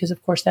behavior, because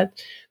of course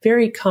that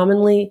very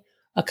commonly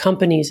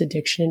accompanies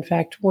addiction. In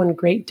fact, one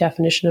great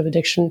definition of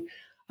addiction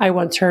I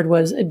once heard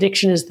was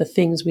addiction is the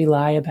things we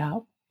lie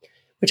about,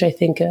 which I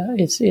think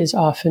is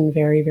often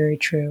very, very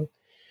true.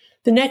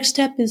 The next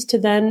step is to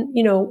then,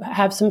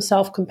 have some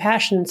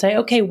self-compassion and say,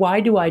 okay, why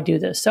do I do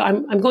this? So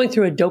I'm going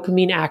through a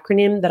dopamine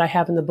acronym that I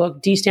have in the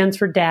book. D stands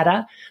for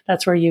data.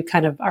 That's where you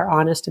kind of are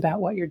honest about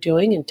what you're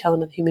doing and tell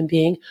another human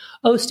being.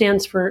 O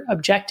stands for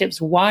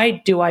objectives.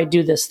 Why do I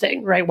do this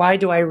thing, right? Why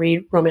do I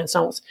read romance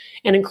novels?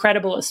 An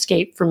incredible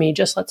escape for me.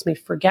 Just lets me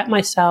forget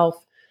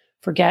myself,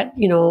 forget,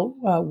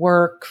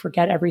 work,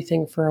 forget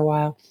everything for a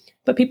while.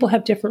 But people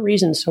have different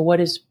reasons. So what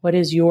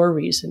is your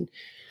reason?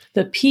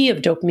 The P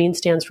of dopamine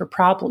stands for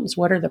problems.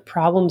 What are the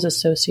problems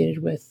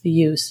associated with the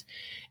use?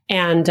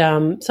 And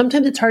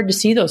sometimes it's hard to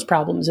see those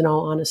problems, in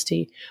all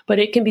honesty, but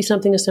it can be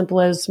something as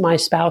simple as my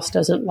spouse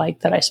doesn't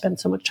like that I spend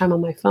so much time on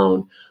my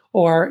phone,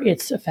 or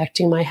it's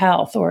affecting my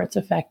health, or it's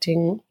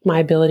affecting my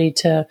ability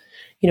to,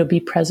 be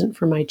present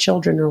for my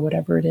children, or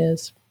whatever it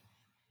is.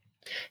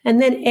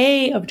 And then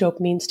A of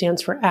dopamine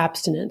stands for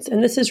abstinence.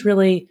 And this is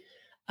really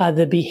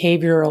the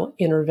behavioral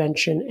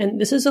intervention.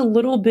 And this is a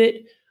little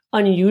bit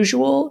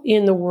unusual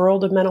in the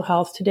world of mental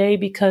health today,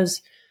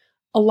 because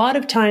a lot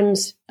of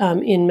times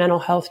in mental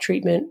health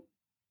treatment,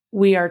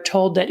 we are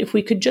told that if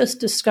we could just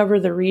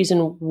discover the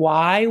reason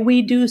why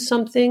we do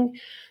something,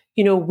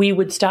 we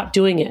would stop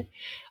doing it.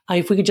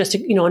 If we could just,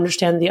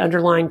 understand the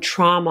underlying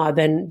trauma,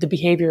 then the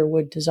behavior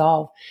would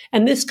dissolve.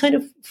 And this kind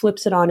of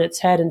flips it on its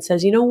head and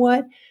says, you know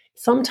what?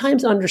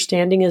 Sometimes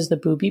understanding is the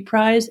booby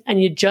prize,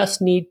 and you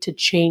just need to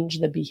change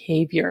the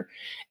behavior.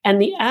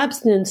 And the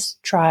abstinence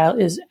trial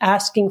is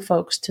asking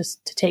folks to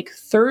take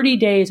 30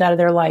 days out of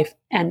their life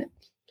and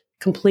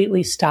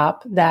completely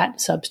stop that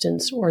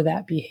substance or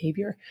that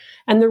behavior.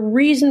 And the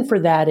reason for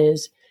that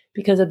is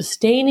because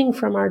abstaining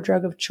from our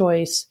drug of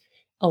choice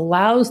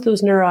allows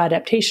those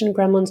neuroadaptation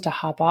gremlins to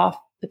hop off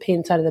the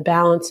pain side of the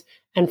balance,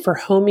 and for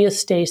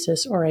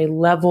homeostasis, or a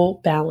level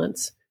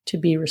balance, to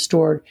be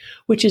restored,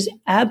 which is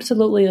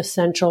absolutely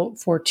essential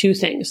for two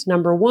things.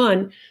 Number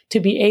one, to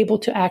be able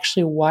to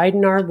actually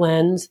widen our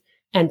lens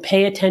and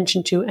pay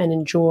attention to and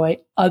enjoy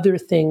other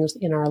things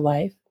in our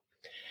life.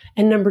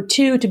 And number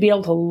two, to be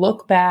able to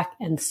look back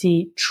and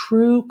see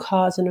true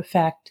cause and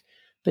effect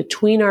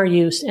between our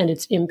use and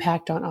its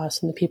impact on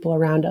us and the people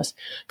around us.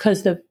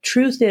 Because the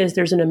truth is,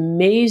 there's an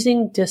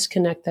amazing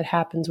disconnect that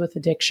happens with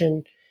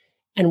addiction.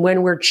 And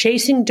when we're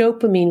chasing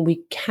dopamine,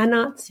 we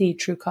cannot see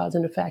true cause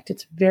and effect.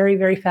 It's very,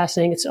 very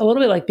fascinating. It's a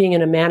little bit like being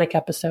in a manic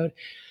episode.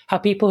 How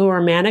people who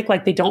are manic,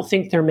 like they don't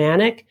think they're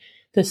manic.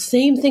 The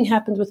same thing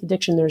happens with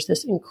addiction. There's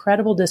this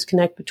incredible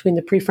disconnect between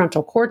the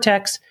prefrontal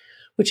cortex,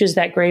 which is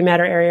that gray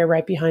matter area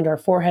right behind our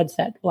foreheads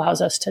that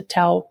allows us to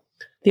tell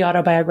the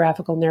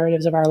autobiographical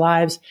narratives of our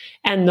lives,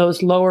 and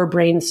those lower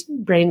brain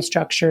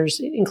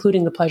structures,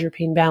 including the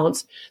pleasure-pain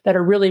balance, that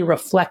are really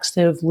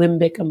reflexive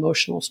limbic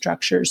emotional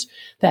structures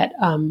that,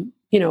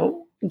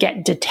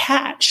 get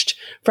detached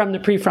from the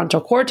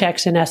prefrontal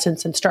cortex, in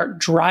essence, and start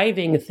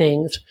driving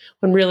things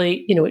when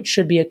really, it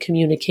should be a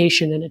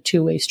communication and a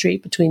two-way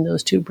street between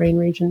those two brain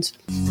regions.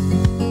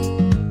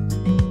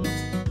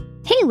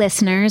 Hey,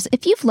 listeners,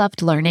 if you've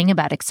loved learning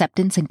about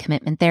acceptance and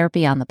commitment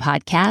therapy on the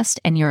podcast,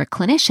 and you're a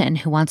clinician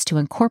who wants to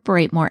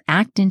incorporate more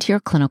ACT into your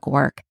clinical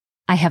work,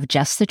 I have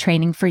just the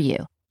training for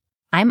you.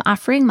 I'm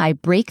offering my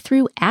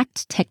Breakthrough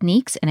ACT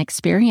Techniques and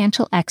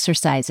Experiential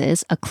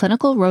Exercises, a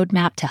clinical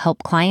roadmap to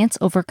help clients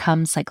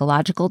overcome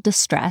psychological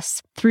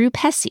distress, through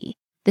PESI.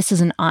 This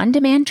is an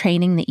on-demand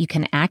training that you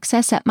can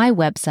access at my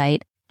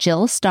website,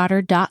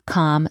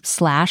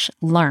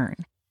 jillstoddard.com/learn.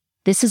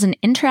 This is an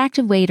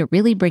interactive way to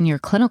really bring your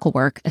clinical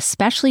work,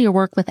 especially your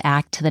work with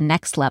ACT, to the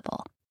next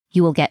level.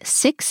 You will get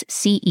 6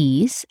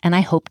 CEs, and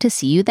I hope to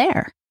see you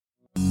there.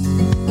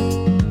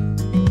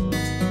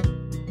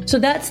 So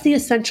that's the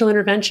essential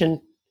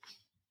intervention.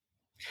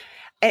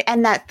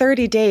 And that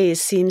 30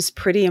 days seems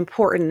pretty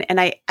important. And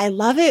I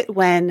love it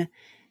when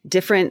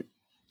different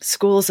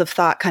schools of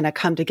thought kind of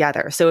come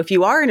together. So if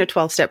you are in a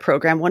 12-step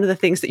program, one of the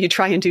things that you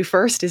try and do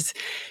first is,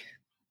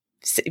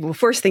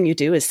 first thing you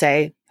do is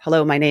say,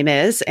 hello, my name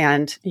is,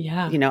 and,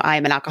 I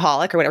am an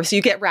alcoholic or whatever. So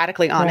you get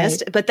radically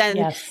honest, but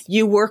then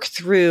you work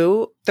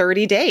through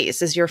 30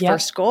 days as your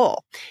first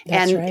goal.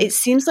 That's and it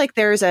seems like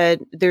there's a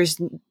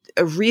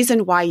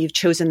reason why you've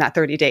chosen that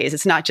 30 days.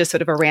 It's not just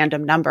sort of a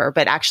random number,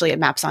 but actually it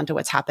maps onto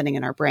what's happening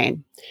in our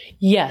brain.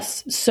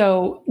 Yes.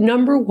 So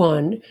number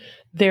one,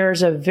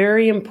 there's a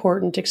very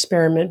important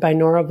experiment by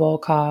Nora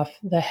Volkoff,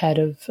 the head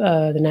of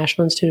the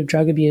National Institute of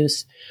Drug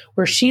Abuse,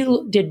 where she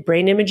did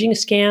brain imaging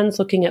scans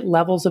looking at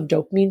levels of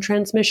dopamine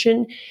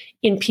transmission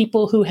in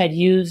people who had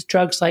used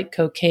drugs like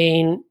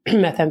cocaine,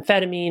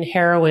 methamphetamine,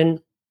 heroin,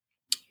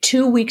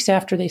 2 weeks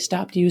after they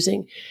stopped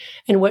using.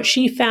 And what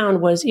she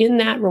found was in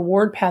that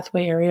reward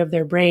pathway area of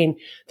their brain,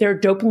 their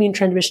dopamine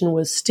transmission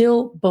was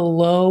still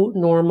below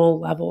normal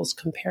levels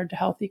compared to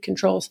healthy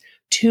controls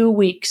 2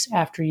 weeks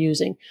after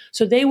using.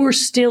 So they were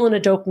still in a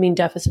dopamine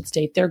deficit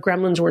state. Their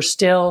gremlins were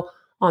still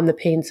on the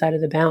pain side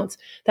of the balance.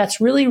 That's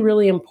really,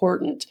 really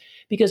important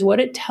because what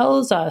it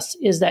tells us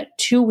is that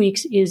 2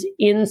 weeks is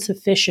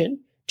insufficient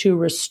to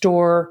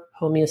restore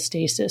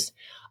homeostasis.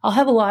 I'll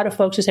have a lot of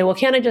folks who say, well,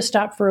 can't I just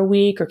stop for a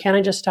week or can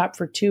I just stop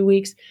for 2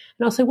 weeks?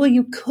 And I'll say, well,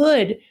 you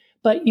could,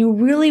 but you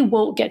really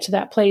won't get to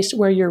that place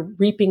where you're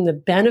reaping the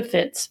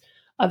benefits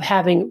of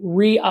having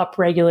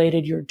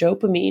re-upregulated your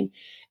dopamine.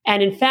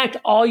 And in fact,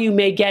 all you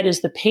may get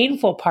is the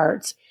painful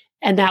parts,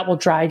 and that will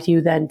drive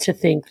you then to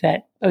think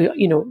that,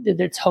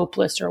 it's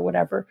hopeless or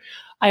whatever.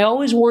 I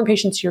always warn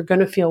patients you're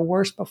going to feel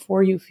worse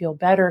before you feel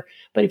better.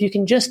 But if you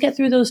can just get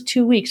through those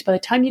 2 weeks, by the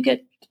time you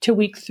get to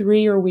week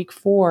 3 or week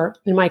 4,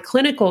 in my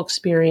clinical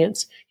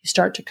experience, you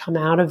start to come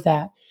out of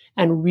that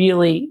and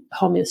really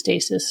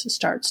homeostasis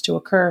starts to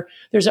occur.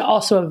 There's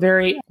also a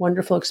very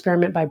wonderful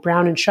experiment by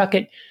Brown and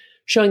Schuckett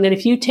showing that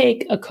if you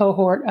take a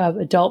cohort of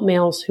adult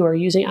males who are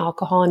using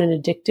alcohol in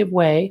an addictive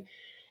way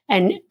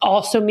and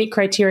also meet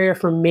criteria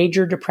for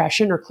major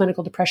depression or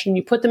clinical depression,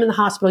 you put them in the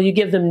hospital, you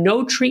give them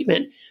no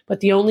treatment, but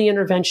the only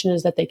intervention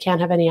is that they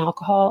can't have any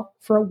alcohol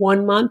for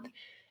 1 month.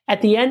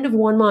 At the end of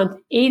 1 month,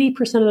 80%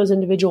 of those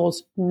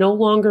individuals no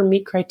longer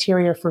meet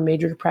criteria for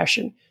major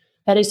depression.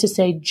 That is to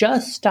say,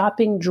 just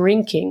stopping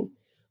drinking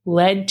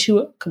led to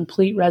a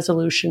complete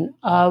resolution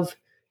of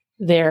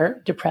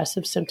their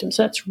depressive symptoms.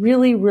 So that's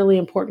really, really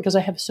important because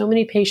I have so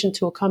many patients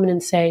who will come in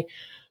and say,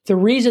 the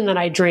reason that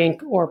I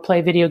drink or play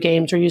video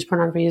games or use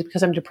pornography is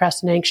because I'm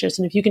depressed and anxious.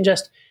 And if you can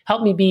just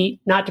help me be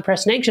not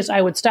depressed and anxious,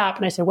 I would stop.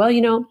 And I said, well,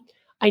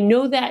 I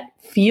know that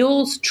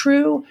feels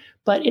true,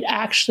 but it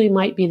actually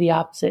might be the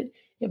opposite.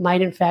 It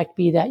might, in fact,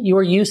 be that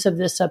your use of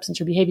this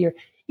substance or behavior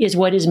is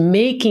what is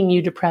making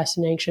you depressed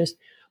and anxious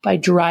by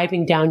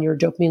driving down your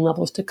dopamine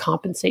levels to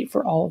compensate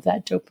for all of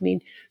that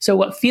dopamine. So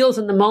what feels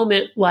in the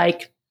moment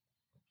like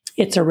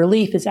it's a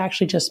relief is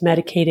actually just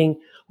medicating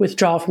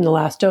withdrawal from the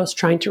last dose,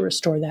 trying to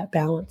restore that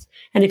balance.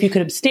 And if you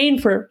could abstain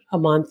for a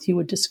month, you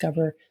would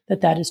discover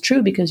that that is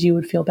true because you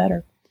would feel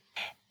better.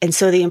 And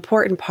so the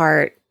important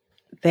part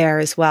there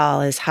as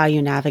well is how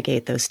you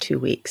navigate those 2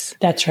 weeks.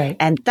 That's right.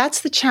 And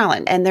that's the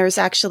challenge. And there's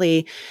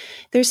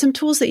some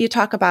tools that you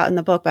talk about in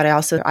the book, but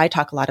I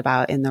talk a lot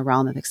about in the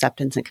realm of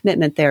acceptance and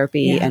commitment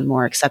therapy and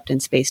more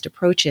acceptance-based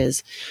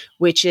approaches,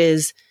 which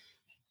is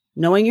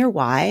knowing your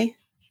why,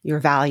 your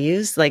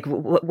values, like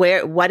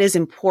what is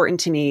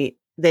important to me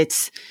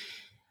that's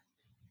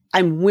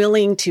I'm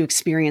willing to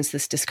experience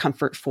this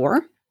discomfort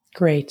for.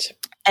 Great.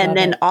 And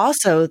then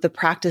also the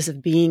practice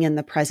of being in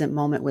the present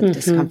moment with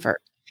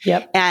discomfort.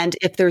 Yep. And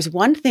if there's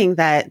one thing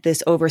that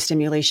this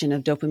overstimulation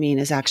of dopamine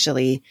is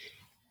actually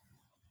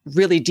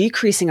really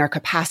decreasing our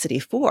capacity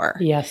for,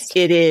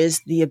 it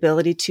is the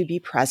ability to be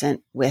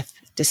present with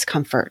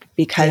discomfort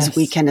because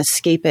we can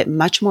escape it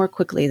much more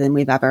quickly than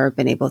we've ever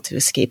been able to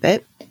escape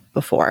it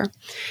before.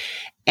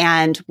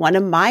 And one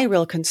of my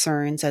real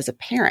concerns as a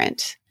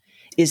parent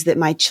is that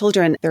my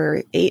children,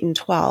 they're 8 and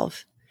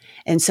 12.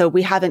 And so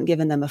we haven't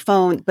given them a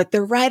phone, but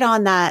they're right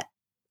on that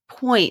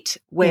point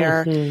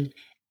where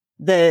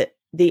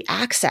the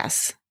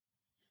access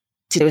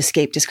to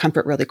escape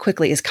discomfort really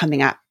quickly is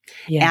coming up.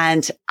 Yes.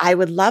 And I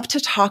would love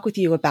to talk with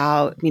you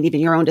about, even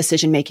your own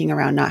decision-making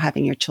around not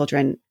having your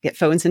children get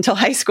phones until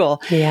high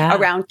school,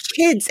 around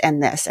kids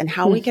and this, and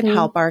how we can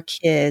help our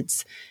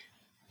kids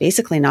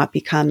basically not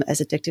become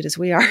as addicted as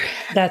we are.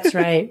 That's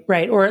right.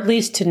 Right. Or at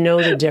least to know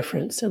the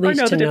difference, know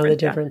the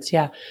difference.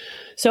 Yeah.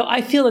 So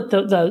I feel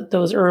that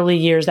those early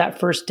years, that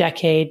first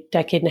decade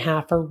and a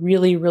half are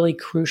really, really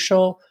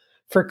crucial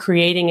for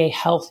creating a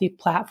healthy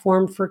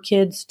platform for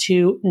kids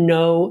to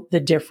know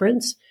the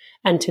difference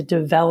and to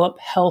develop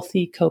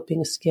healthy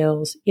coping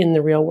skills in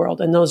the real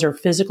world. And those are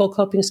physical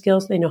coping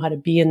skills. They know how to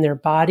be in their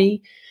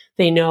body.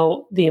 They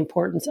know the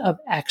importance of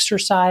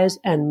exercise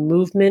and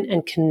movement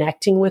and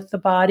connecting with the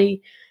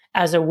body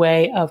as a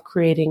way of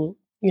creating,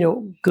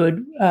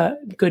 good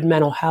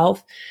mental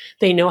health.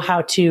 They know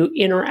how to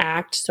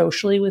interact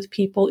socially with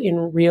people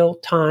in real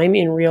time,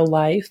 in real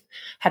life,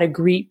 how to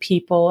greet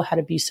people, how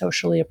to be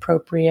socially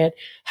appropriate,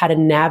 how to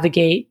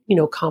navigate,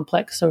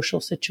 complex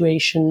social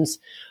situations,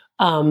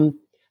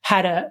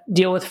 how to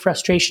deal with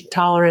frustration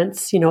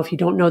tolerance. If you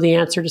don't know the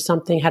answer to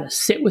something, how to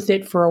sit with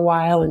it for a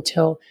while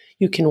until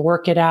you can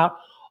work it out.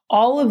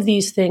 All of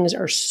these things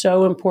are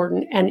so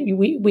important. And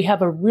we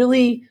have a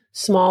really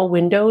small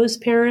window as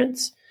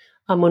parents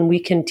when we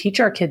can teach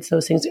our kids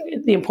those things,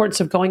 the importance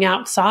of going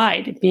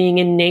outside, being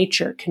in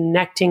nature,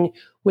 connecting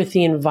with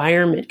the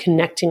environment,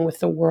 connecting with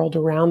the world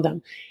around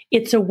them.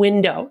 It's a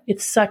window.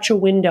 It's such a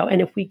window.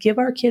 And if we give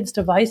our kids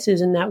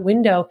devices in that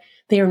window,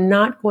 they are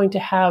not going to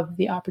have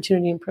the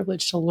opportunity and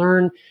privilege to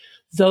learn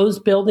those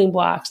building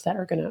blocks that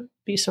are going to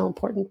be so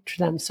important to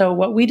them. So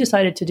what we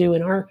decided to do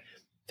in our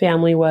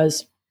family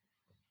was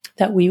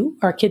that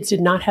our kids did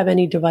not have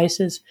any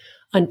devices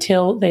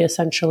until they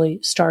essentially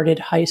started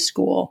high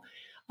school.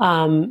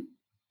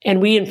 And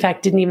we, in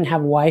fact, didn't even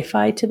have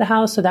Wi-Fi to the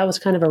house. So that was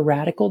kind of a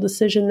radical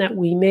decision that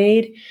we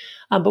made.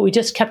 But we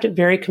just kept it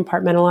very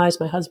compartmentalized.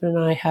 My husband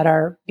and I had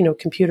our,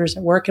 computers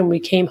at work, and we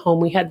came home.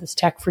 We had this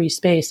tech-free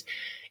space.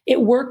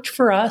 It worked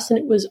for us, and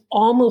it was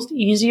almost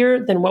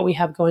easier than what we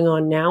have going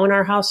on now in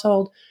our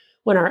household.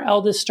 When our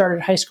eldest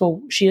started high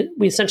school,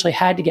 we essentially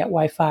had to get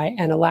Wi-Fi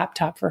and a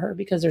laptop for her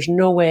because there's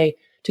no way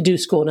to do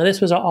school. Now, this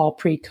was all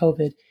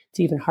pre-COVID. It's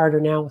even harder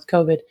now with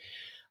COVID.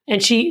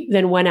 And she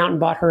then went out and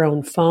bought her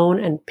own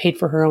phone and paid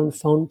for her own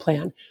phone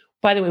plan.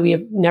 By the way, we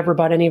have never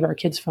bought any of our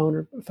kids'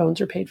 phones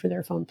or paid for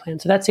their phone plan.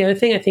 So that's the other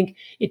thing. I think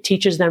it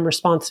teaches them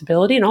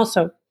responsibility and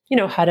also,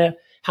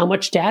 how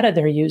much data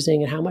they're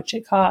using and how much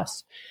it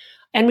costs.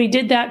 And we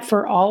did that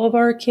for all of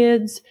our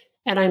kids.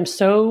 And I'm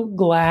so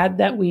glad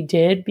that we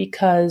did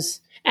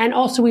and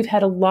also we've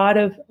had a lot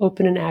of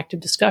open and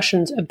active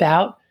discussions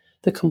about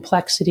the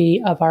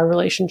complexity of our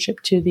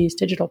relationship to these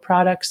digital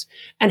products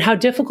and how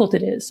difficult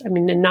it is. I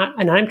mean,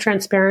 and I'm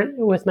transparent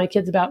with my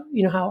kids about,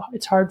 how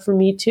it's hard for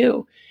me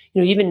too.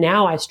 Even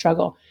now I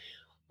struggle.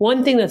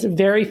 One thing that's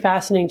very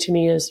fascinating to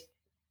me is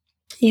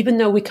even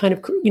though we kind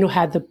of,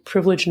 had the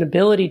privilege and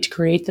ability to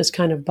create this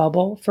kind of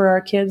bubble for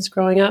our kids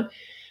growing up,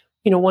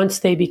 once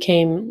they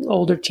became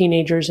older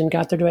teenagers and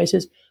got their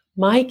devices,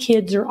 my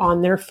kids are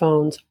on their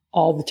phones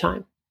all the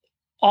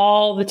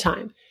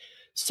time.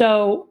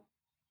 So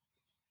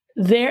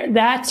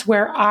that's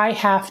where I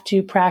have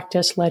to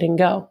practice letting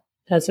go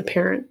as a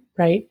parent,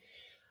 right?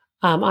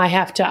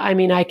 I've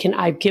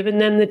given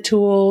them the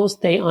tools.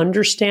 They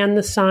understand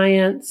the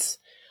science,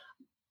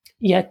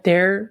 yet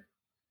they're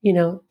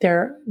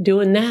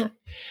doing that.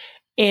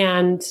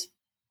 And,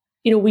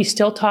 we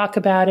still talk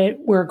about it.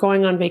 We're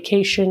going on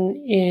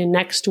vacation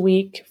next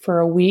week for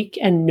a week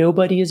and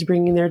nobody is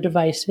bringing their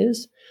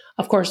devices.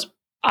 Of course,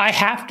 I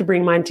have to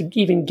bring mine to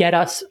even get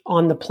us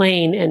on the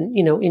plane and,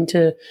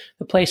 into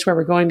the place where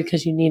we're going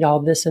because you need all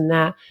this and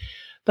that.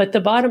 But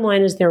the bottom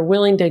line is they're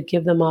willing to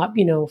give them up,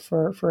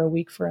 for a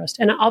week for us.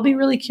 And I'll be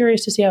really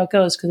curious to see how it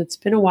goes because it's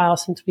been a while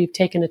since we've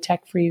taken a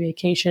tech-free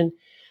vacation.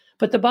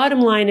 But the bottom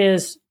line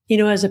is,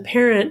 as a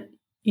parent,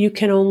 you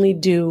can only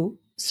do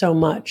so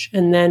much.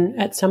 And then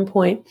at some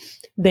point,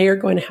 they are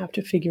going to have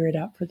to figure it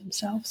out for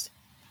themselves.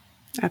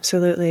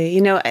 Absolutely.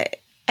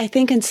 I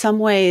think in some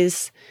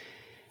ways,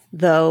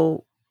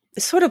 though,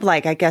 sort of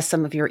like, I guess,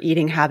 some of your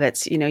eating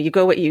habits, you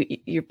go,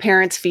 your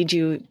parents feed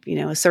you,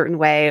 a certain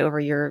way over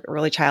your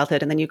early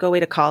childhood. And then you go away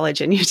to college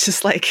and you're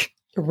just like,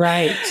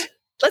 right.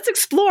 Let's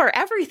explore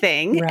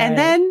everything. Right. And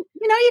then,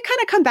 you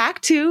kind of come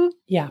back to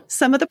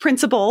some of the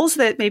principles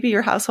that maybe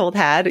your household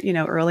had,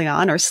 early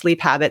on, or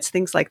sleep habits,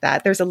 things like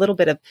that. There's a little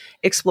bit of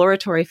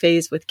exploratory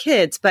phase with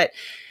kids, but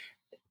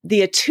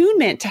the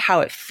attunement to how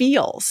it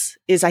feels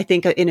is, I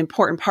think, an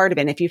important part of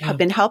it. And if you have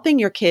been helping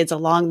your kids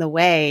along the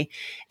way,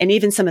 and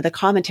even some of the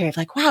commentary of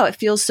like, wow, it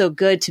feels so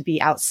good to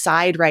be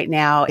outside right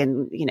now.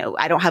 And,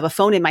 I don't have a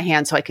phone in my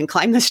hand, so I can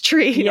climb this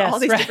tree, all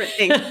these different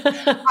things.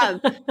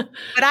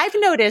 But I've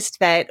noticed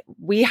that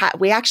we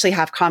actually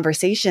have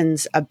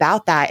conversations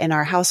about that in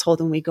our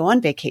household when we go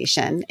on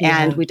vacation,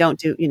 and we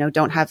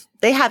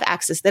they have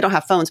access. They don't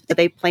have phones, but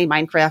they play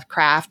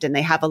Minecraft, and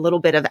they have a little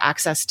bit of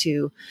access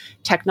to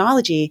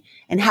technology,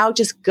 and how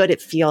just good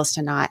it feels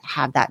to not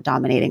have that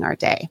dominating our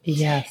day.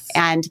 Yes.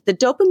 And the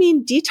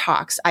dopamine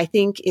detox, I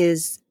think,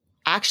 is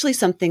actually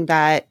something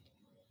that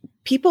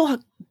people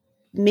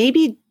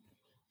maybe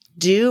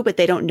do, but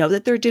they don't know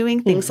that they're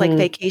doing things like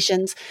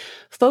vacations.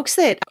 Folks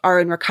that are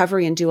in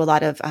recovery and do a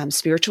lot of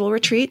spiritual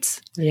retreats.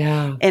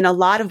 Yeah. In a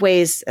lot of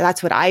ways,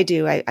 that's what I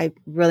do. I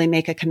really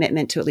make a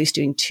commitment to at least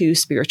doing 2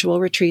 spiritual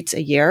retreats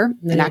a year.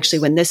 Nice. And actually,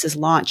 when this is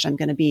launched, I'm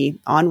going to be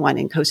on one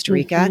in Costa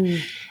Rica.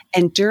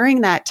 And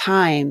during that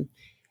time,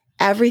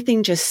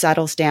 everything just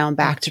settles down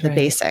back to the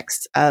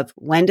basics of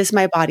when does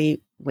my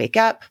body wake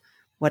up?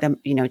 What am,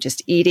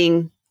 just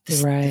eating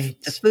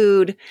the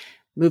food,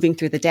 moving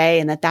through the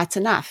day, and that's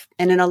enough.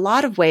 And in a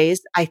lot of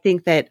ways, I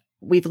think that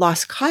we've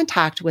lost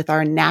contact with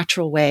our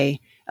natural way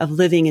of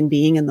living and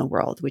being in the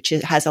world, which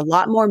has a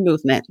lot more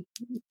movement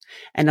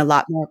and a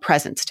lot more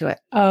presence to it.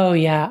 Oh,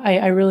 yeah.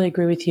 I really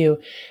agree with you.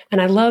 And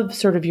I love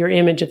sort of your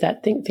image of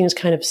that things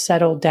kind of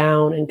settle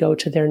down and go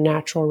to their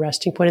natural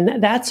resting point.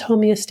 And that's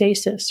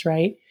homeostasis,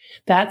 right?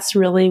 That's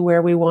really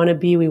where we want to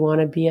be. We want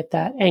to be at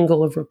that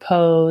angle of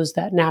repose,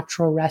 that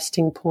natural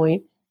resting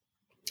point.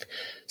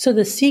 So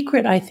the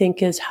secret, I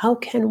think, is how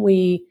can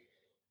we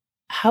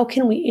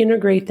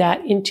integrate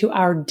that into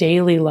our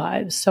daily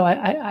lives? So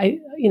I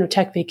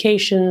tech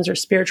vacations or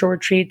spiritual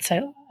retreats,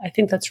 I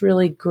think that's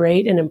really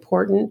great and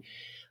important.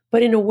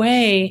 But in a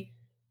way,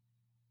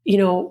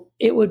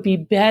 it would be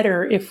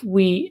better if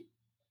we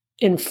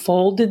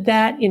enfolded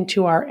that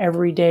into our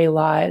everyday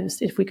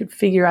lives, if we could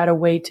figure out a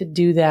way to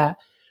do that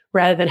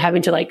rather than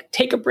having to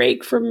take a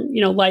break from,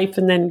 life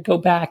and then go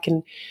back.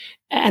 And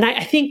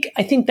I think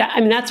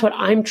that, that's what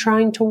I'm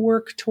trying to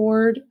work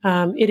toward.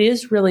 It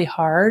is really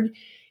hard.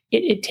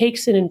 It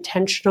takes an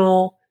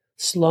intentional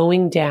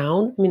slowing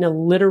down, a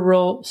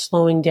literal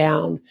slowing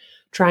down,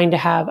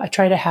 I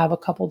try to have a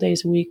couple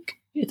days a week.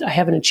 I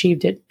haven't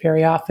achieved it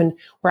very often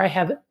where I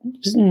have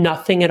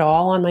nothing at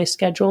all on my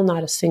schedule,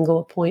 not a single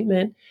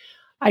appointment.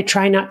 I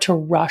try not to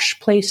rush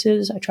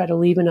places. I try to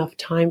leave enough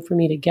time for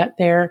me to get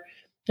there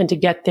and to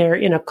get there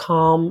in a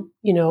calm,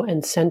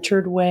 and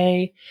centered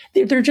way.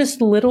 They're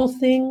just little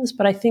things,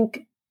 but I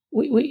think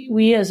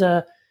we as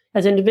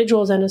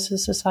individuals and as a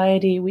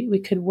society, we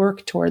could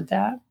work toward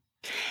that.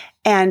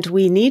 And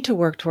we need to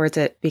work towards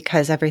it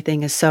because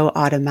everything is so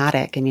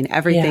automatic. I mean,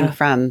 everything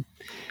from,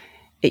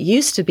 it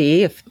used to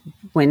be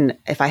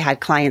if I had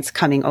clients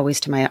coming always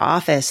to my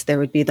office, there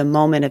would be the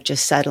moment of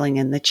just settling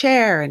in the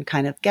chair and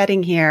kind of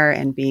getting here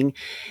and being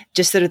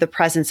just sort of the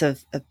presence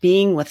of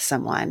being with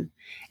someone.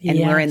 And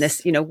we're in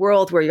this,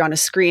 world where you're on a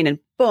screen and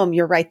boom,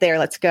 you're right there.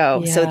 Let's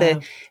go. Yeah.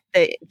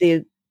 So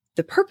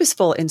the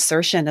purposeful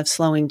insertion of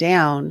slowing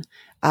down,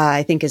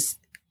 I think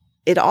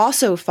it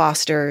also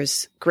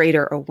fosters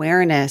greater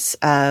awareness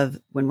of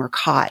when we're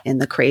caught in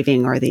the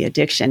craving or the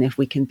addiction, if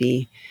we can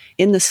be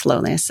in the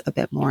slowness a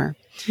bit more.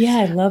 Yeah,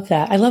 I love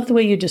that. I love the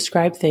way you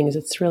describe things.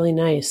 It's really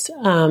nice.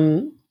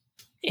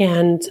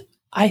 And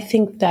I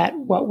think that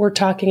what we're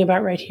talking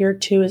about right here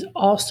too is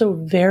also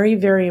very,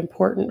 very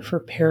important for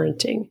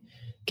parenting,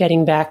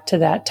 getting back to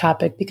that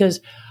topic, because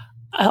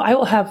I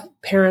will have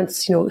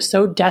parents,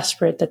 so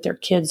desperate that their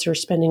kids are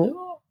spending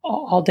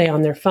all day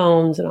on their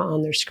phones and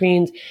on their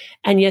screens.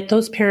 And yet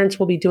those parents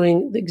will be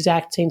doing the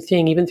exact same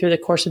thing. Even through the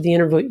course of the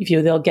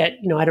interview, they'll get,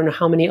 I don't know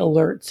how many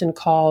alerts and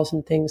calls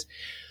and things.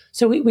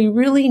 So we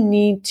really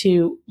need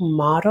to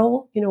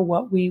model,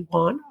 what we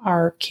want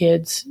our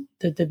kids,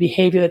 the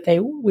behavior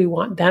that we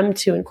want them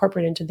to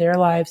incorporate into their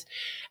lives.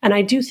 And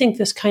I do think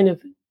this kind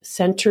of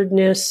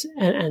centeredness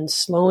and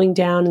slowing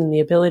down and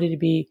the ability to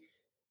be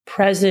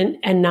present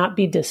and not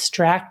be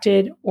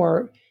distracted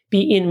or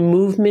be in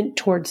movement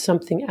towards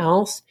something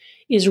else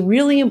is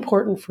really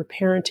important for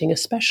parenting,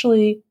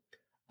 especially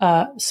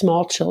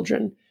small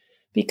children,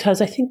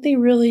 because I think they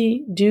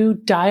really do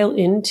dial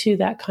into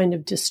that kind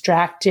of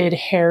distracted,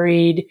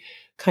 harried,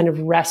 kind of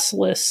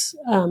restless,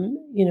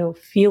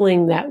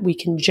 feeling that we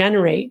can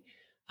generate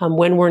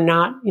when we're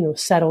not,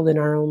 settled in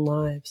our own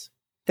lives.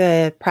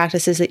 The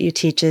practices that you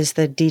teach is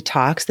the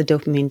detox, the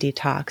dopamine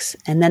detox.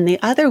 And then the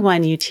other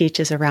one you teach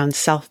is around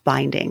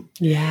self-binding.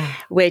 Yeah.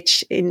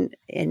 Which in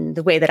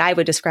the way that I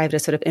would describe it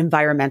as sort of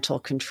environmental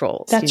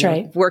controls. That's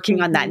right.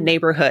 Working on that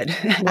neighborhood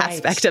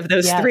aspect of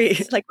those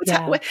three. Like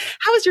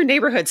how is your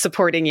neighborhood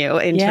supporting you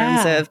in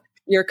terms of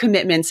your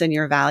commitments and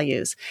your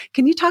values?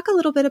 Can you talk a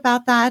little bit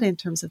about that in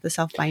terms of the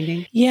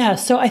self-binding? Yeah.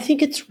 So I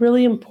think it's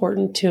really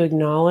important to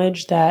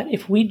acknowledge that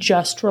if we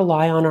just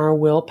rely on our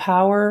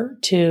willpower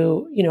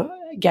to,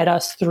 get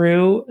us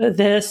through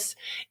this,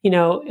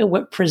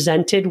 what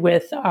presented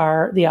with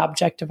the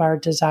object of our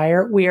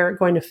desire, we are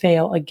going to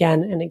fail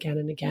again and again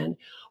and again.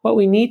 What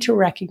we need to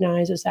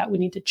recognize is that we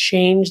need to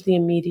change the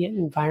immediate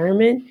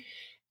environment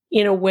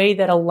in a way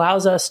that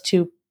allows us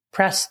to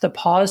press the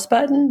pause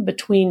button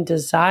between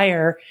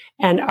desire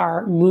and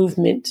our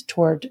movement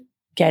toward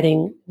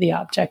getting the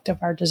object of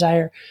our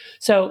desire.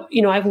 So,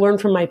 I've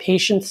learned from my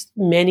patients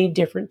many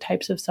different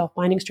types of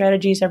self-binding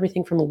strategies,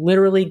 everything from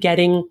literally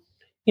getting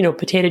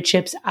potato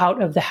chips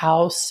out of the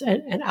house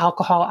and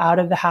alcohol out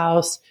of the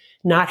house,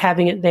 not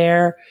having it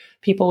there.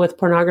 People with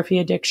pornography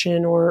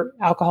addiction or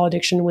alcohol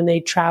addiction, when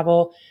they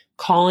travel,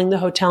 calling the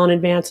hotel in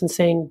advance and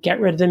saying, get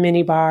rid of the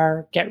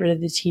minibar, get rid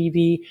of the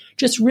TV,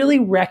 just really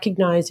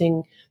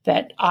recognizing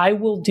that I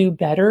will do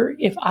better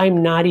if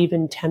I'm not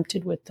even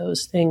tempted with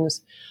those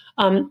things.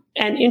 And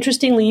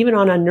interestingly, even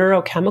on a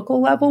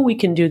neurochemical level, we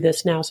can do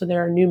this now. So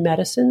there are new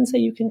medicines that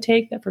you can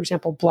take that, for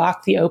example,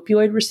 block the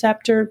opioid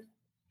receptor.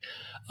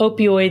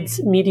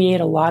 Opioids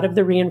mediate a lot of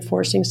the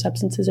reinforcing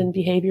substances and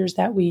behaviors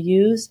that we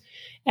use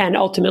and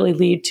ultimately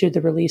lead to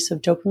the release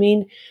of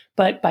dopamine.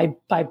 But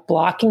by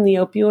blocking the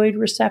opioid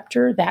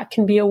receptor, that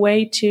can be a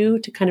way to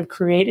kind of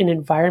create an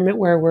environment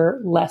where we're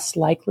less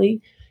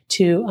likely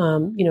to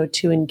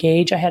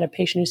engage. I had a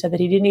patient who said that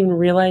he didn't even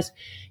realize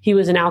he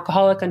was an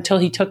alcoholic until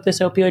he took this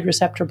opioid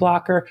receptor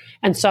blocker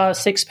and saw a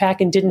 6-pack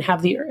and didn't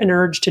have an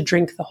urge to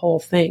drink the whole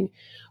thing,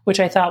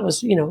 which I thought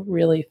was,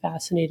 really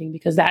fascinating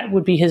because that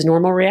would be his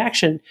normal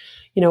reaction,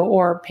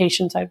 or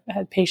I've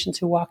had patients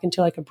who walk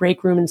into like a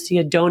break room and see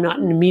a donut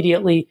and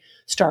immediately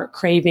start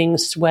craving,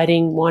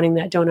 sweating, wanting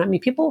that donut. I mean,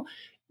 people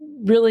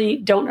really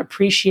don't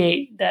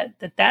appreciate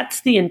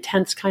that's the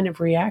intense kind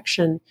of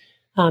reaction,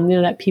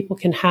 that people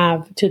can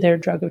have to their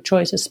drug of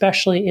choice,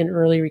 especially in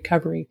early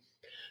recovery.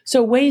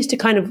 So ways to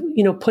kind of,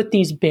 put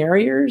these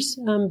barriers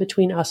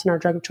between us and our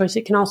drug of choice.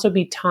 It can also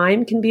be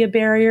time can be a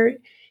barrier.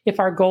 If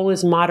our goal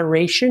is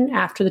moderation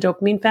after the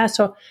dopamine fast.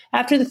 So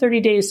after the 30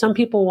 days, some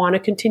people want to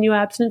continue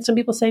abstinence. Some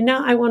people say,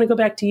 no, I want to go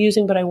back to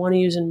using, but I want to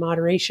use in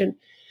moderation.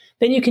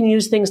 Then you can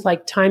use things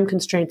like time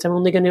constraints. I'm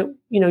only going to,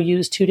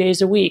 use 2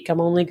 days a week.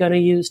 I'm only going to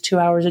use 2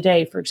 hours a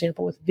day, for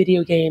example, with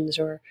video games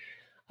or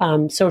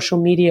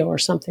social media or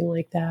something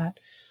like that.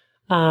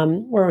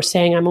 or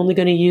saying I'm only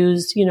going to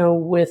use,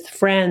 with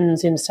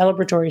friends in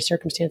celebratory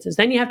circumstances.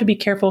 Then you have to be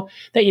careful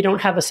that you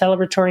don't have a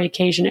celebratory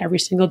occasion every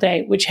single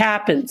day, which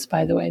happens,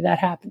 by the way, that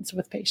happens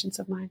with patients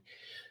of mine.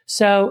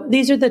 So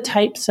these are the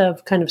types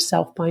of kind of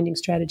self-binding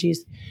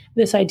strategies.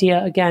 This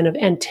idea, again, of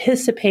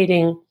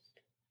anticipating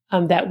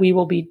that we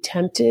will be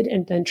tempted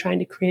and then trying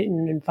to create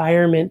an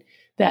environment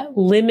that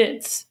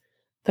limits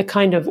the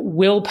kind of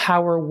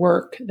willpower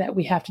work that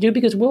we have to do,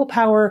 because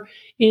willpower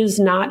is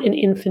not an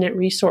infinite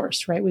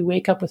resource, right? We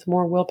wake up with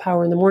more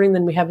willpower in the morning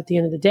than we have at the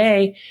end of the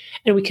day,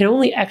 and we can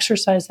only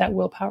exercise that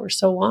willpower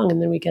so long,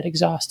 and then we get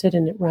exhausted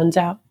and it runs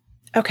out.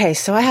 Okay,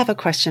 so I have a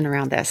question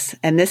around this,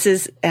 and this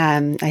is,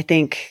 I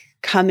think,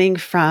 coming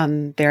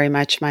from very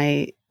much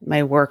my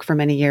work for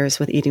many years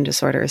with eating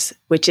disorders,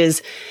 which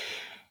is,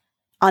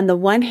 on the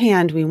one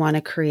hand, we want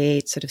to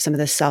create sort of some of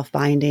the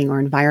self-binding or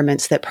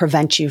environments that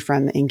prevent you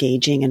from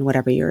engaging in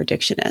whatever your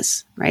addiction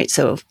is, right?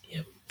 So,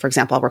 for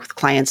example, I work with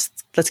clients,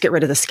 let's get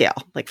rid of the scale.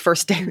 Like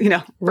first thing,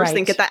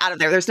 get that out of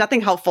there. There's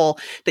nothing helpful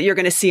that you're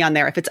going to see on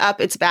there. If it's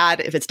up, it's bad.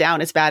 If it's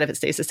down, it's bad. If it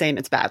stays the same,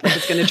 it's bad. Like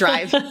it's going to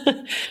drive,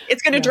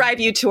 drive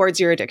you towards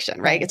your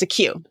addiction, right? It's a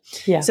cue.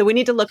 Yeah. So we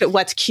need to look at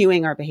what's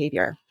cueing our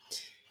behavior.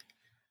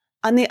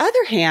 On the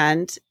other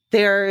hand,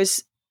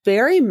 there's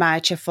very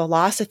much a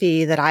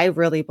philosophy that I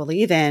really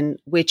believe in,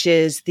 which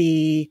is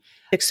the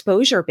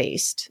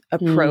exposure-based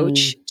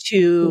approach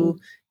to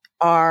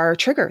our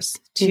triggers,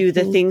 to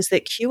the things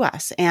that cue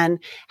us. And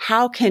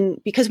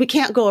because we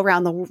can't go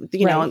around all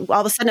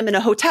of a sudden I'm in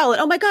a hotel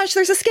and, oh my gosh,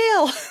 there's a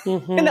scale.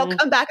 And they'll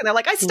come back and they're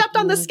like, I stepped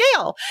on the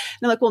scale. And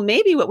they're like, well,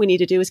 maybe what we need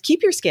to do is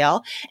keep your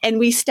scale, and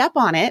we step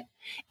on it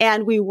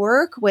and we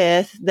work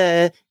with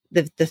the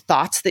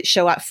thoughts that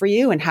show up for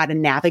you and how to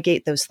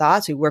navigate those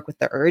thoughts. We work with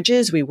the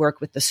urges. We work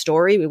with the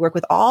story. We work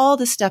with all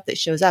the stuff that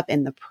shows up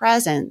in the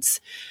presence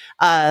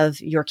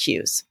of your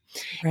cues.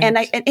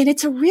 Right. And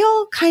it's a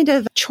real kind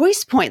of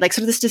choice point, like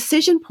sort of this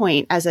decision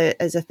point as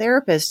a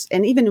therapist,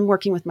 and even in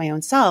working with my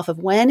own self, of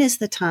when is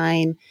the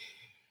time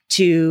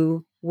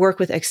to work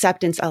with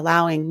acceptance,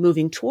 allowing,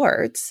 moving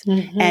towards.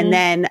 And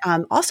then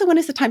also when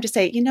is the time to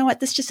say, you know what,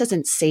 this just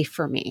isn't safe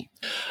for me.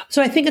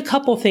 So I think a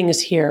couple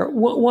things here.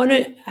 One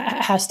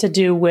has to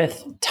do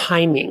with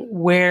timing,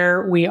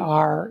 where we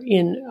are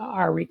in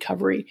our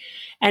recovery.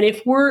 And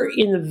if we're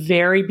in the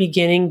very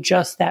beginning,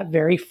 just that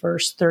very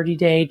first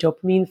 30-day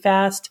dopamine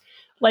fast,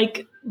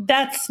 like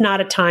that's not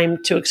a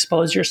time to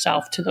expose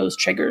yourself to those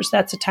triggers.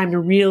 That's a time to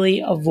really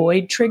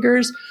avoid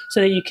triggers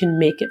so that you can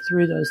make it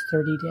through those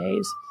 30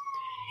 days.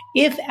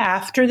 If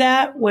after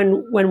that,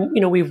 when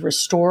we've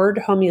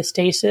restored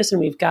homeostasis and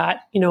we've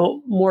got,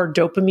 more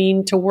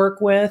dopamine to work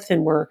with,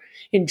 and we're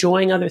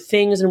enjoying other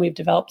things, and we've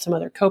developed some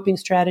other coping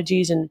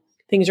strategies and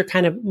things are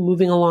kind of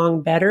moving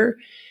along better,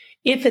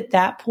 if at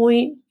that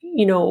point,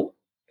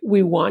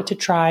 we want to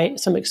try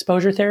some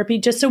exposure therapy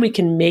just so we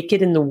can make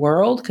it in the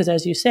world, because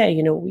as you say,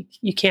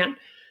 you can't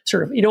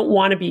you don't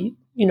want to be,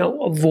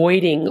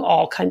 avoiding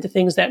all kinds of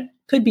things that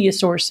could be a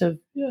source of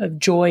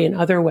joy in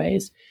other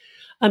ways.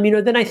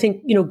 Then I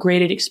think,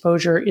 graded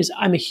exposure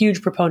I'm a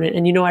huge proponent.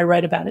 And, I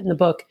write about it in the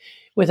book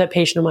with a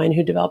patient of mine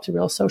who developed a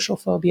real social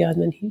phobia.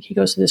 And then he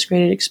goes to this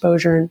graded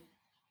exposure and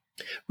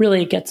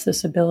really gets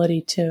this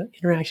ability to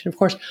interaction. Of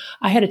course,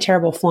 I had a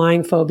terrible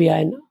flying phobia,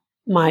 and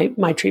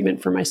my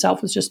treatment for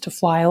myself was just to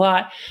fly a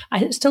lot.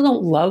 I still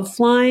don't love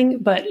flying,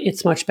 but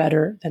it's much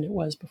better than it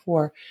was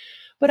before.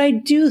 But I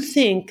do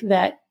think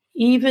that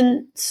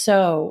even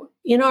so,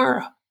 in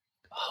our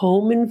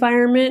home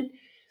environment,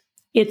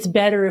 it's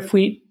better if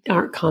we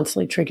aren't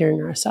constantly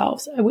triggering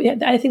ourselves.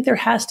 I think there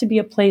has to be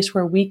a place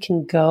where we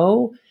can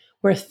go,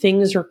 where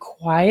things are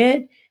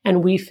quiet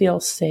and we feel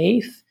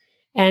safe.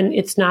 And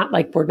it's not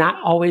like we're not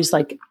always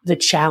like the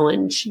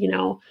challenge,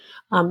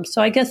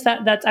 So I guess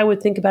that's I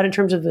would think about in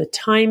terms of the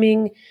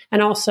timing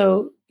and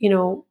also,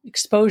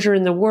 exposure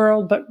in the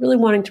world, but really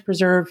wanting to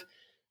preserve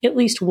at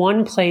least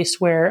one place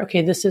where,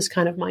 okay, this is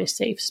kind of my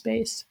safe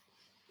space.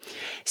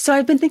 So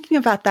I've been thinking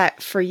about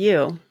that for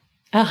you.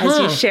 As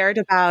you shared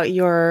about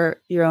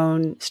your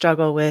own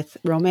struggle with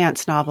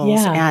romance novels,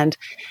 and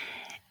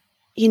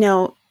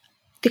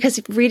because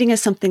reading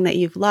is something that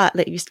you've loved,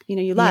 that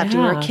you loved. You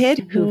were a kid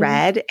who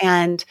read,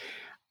 and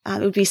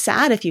it would be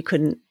sad if you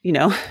couldn't,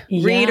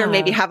 read or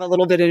maybe have a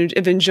little bit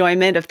of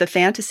enjoyment of the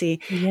fantasy.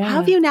 Yeah. How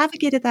have you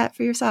navigated that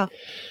for yourself?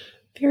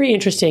 Very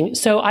interesting.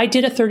 So I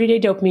did a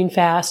 30-day dopamine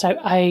fast.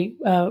 I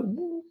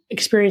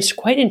experienced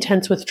quite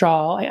intense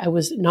withdrawal. I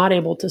was not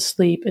able to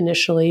sleep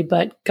initially,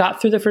 but got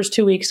through the first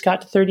 2 weeks,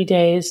 got to 30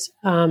 days,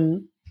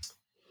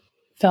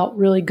 felt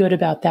really good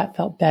about that,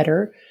 felt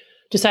better.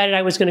 Decided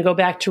I was going to go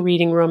back to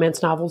reading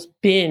romance novels,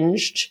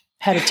 binged,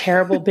 had a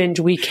terrible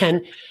binge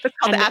weekend. That's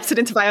called the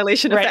abstinence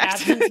violation effect. Right,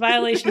 abstinence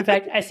violation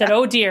effect. I said,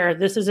 oh dear,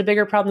 this is a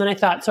bigger problem than I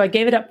thought. So I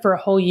gave it up for a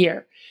whole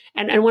year.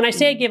 And when I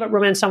say I gave up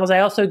romance novels, I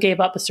also gave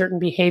up a certain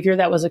behavior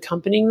that was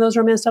accompanying those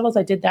romance novels.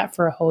 I did that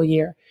for a whole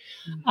year.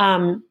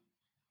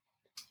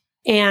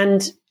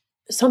 And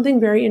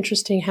something very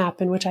interesting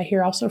happened, which I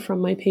hear also from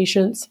my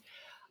patients.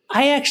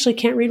 I actually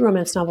can't read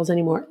romance novels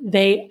anymore.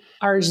 They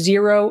are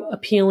zero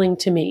appealing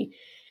to me.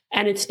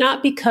 And it's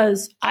not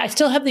because I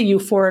still have the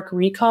euphoric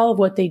recall of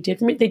what they did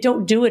for me. They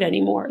don't do it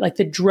anymore. Like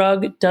the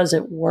drug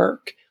doesn't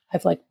work.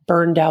 I've like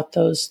burned out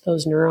those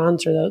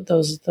neurons or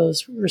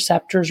those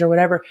receptors or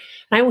whatever.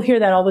 And I will hear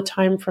that all the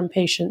time from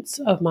patients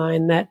of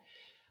mine that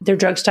their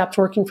drug stops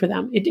working for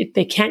them.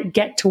 They can't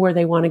get to where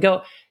they want to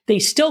go. They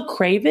still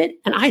crave it.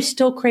 And I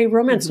still crave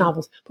romance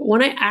novels. But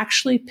when I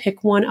actually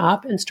pick one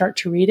up and start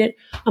to read it,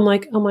 I'm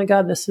like, oh my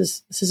God, this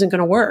isn't going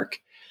to work.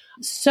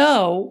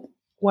 So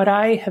what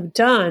I have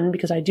done,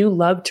 because I do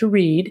love to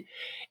read,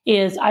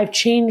 is I've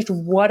changed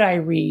what I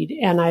read,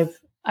 and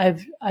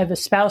I've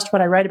espoused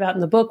what I write about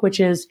in the book, which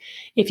is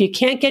if you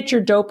can't get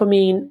your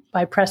dopamine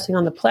by pressing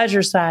on the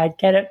pleasure side,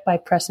 get it by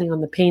pressing on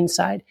the pain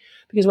side.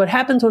 Because what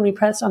happens when we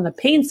press on the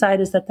pain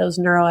side is that those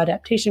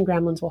neuroadaptation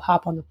gremlins will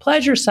hop on the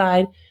pleasure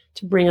side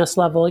to bring us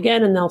level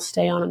again, and they'll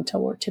stay on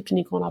until we're tipped in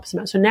equal and opposite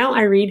amount. So now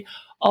I read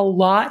a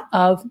lot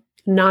of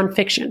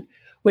nonfiction,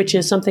 which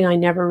is something I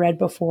never read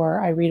before.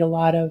 I read a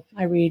lot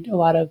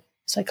of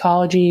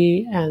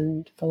psychology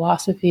and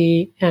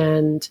philosophy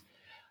and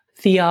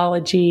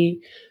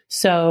theology.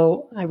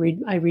 So I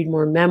read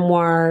more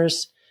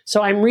memoirs.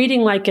 So I'm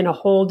reading like in a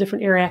whole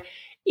different area.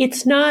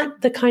 It's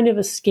not the kind of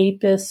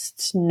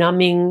escapist,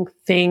 numbing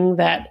thing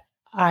that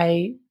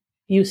I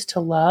used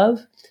to love.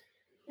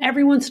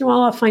 Every once in a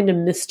while, I'll find a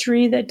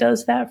mystery that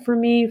does that for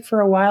me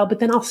for a while, but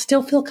then I'll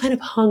still feel kind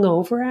of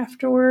hungover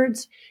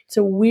afterwards. It's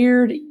a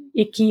weird,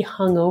 icky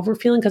hungover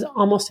feeling because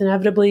almost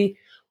inevitably,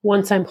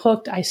 once I'm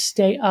hooked, I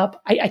stay up.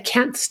 I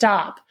can't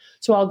stop.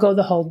 So I'll go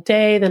the whole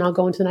day, then I'll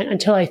go into the night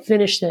until I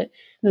finish it.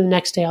 And then the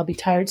next day I'll be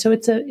tired. So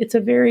it's a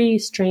very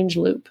strange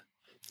loop.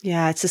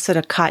 Yeah, it's a sort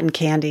of cotton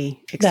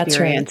candy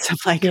experience.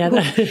 That's right. I'm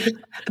like,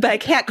 but I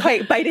can't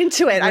quite bite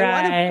into it.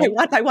 Right.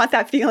 I want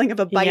that feeling of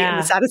a bite and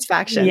the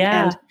satisfaction.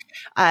 Yeah.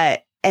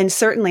 And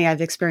certainly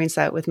I've experienced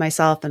that with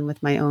myself and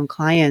with my own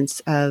clients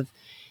of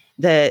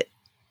the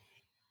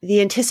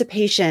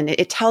anticipation.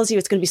 It tells you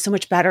it's going to be so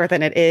much better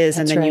than it is.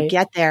 That's and then right. you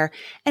get there.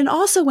 And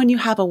also when you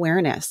have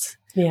awareness,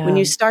 when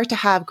you start to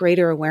have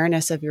greater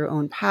awareness of your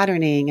own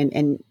patterning,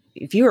 and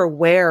if you're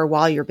aware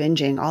while you're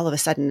binging, all of a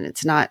sudden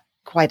it's not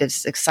quite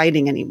as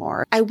exciting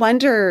anymore. I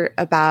wonder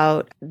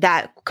about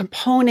that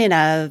component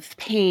of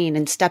pain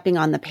and stepping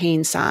on the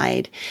pain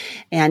side.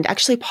 And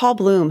actually, Paul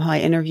Bloom, who I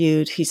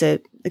interviewed, he's an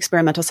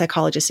experimental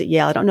psychologist at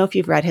Yale. I don't know if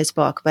you've read his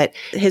book, but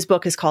his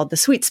book is called The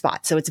Sweet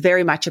Spot. So it's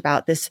very much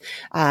about this,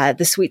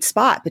 the sweet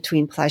spot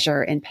between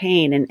pleasure and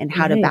pain and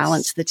how to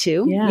balance the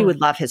two. Yeah. You would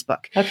love his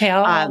book. Okay.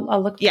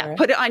 I'll look for it.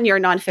 Put it on your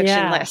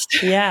nonfiction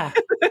list. Yeah.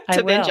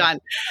 to binge on.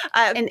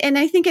 And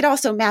I think it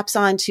also maps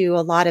onto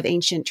a lot of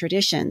ancient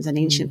traditions and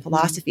ancient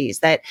philosophies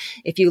that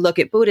if you look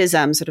at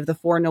Buddhism, sort of the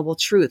Four Noble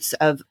Truths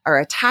of our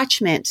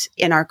attachment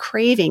and our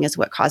craving is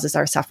what causes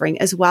our suffering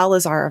as well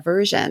as our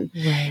aversion.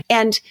 Right.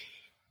 And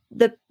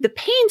the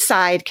pain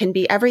side can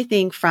be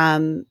everything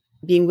from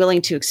being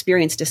willing to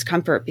experience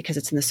discomfort because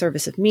it's in the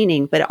service of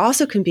meaning, but it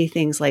also can be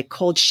things like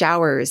cold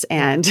showers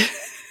and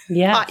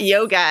hot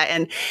yoga.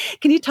 And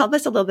can you tell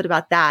us a little bit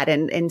about that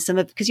and some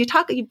of, because you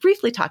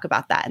briefly talk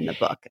about that in the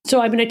book. So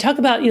I talk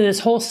about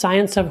this whole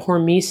science of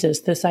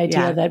hormesis, this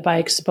idea that by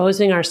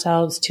exposing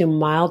ourselves to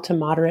mild to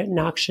moderate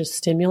noxious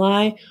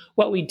stimuli,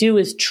 what we do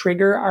is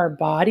trigger our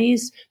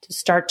bodies to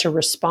start to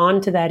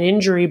respond to that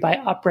injury by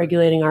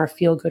upregulating our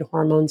feel-good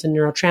hormones and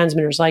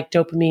neurotransmitters like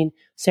dopamine,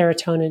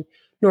 serotonin,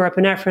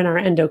 norepinephrine, our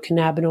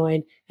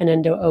endocannabinoid and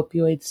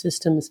endoopioid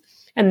systems.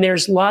 And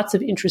there's lots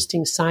of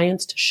interesting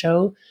science to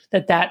show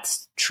that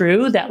that's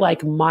true, that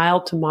like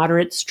mild to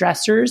moderate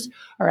stressors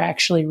are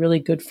actually really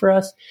good for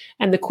us.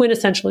 And the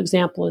quintessential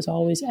example is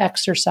always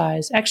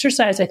exercise.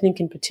 Exercise, I think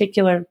in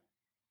particular,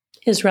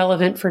 is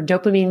relevant for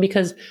dopamine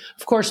because,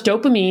 of course,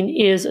 dopamine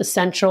is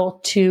essential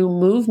to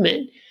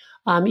movement.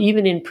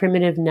 Even in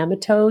primitive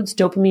nematodes,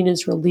 dopamine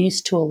is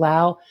released to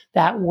allow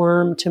that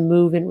worm to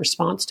move in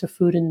response to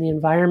food in the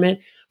environment.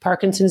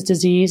 Parkinson's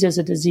disease is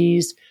a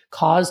disease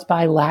caused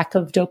by lack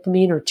of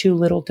dopamine or too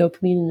little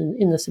dopamine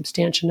in the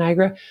substantia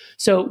nigra.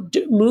 So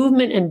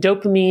movement and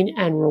dopamine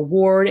and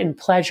reward and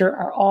pleasure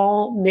are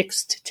all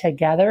mixed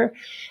together.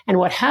 And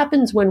what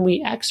happens when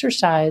we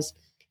exercise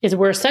is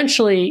we're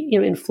essentially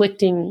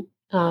inflicting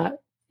an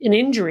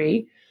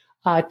injury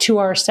to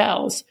our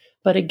cells.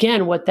 But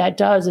again, what that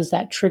does is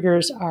that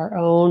triggers our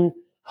own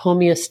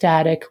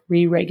homeostatic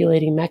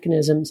re-regulating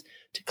mechanisms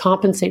to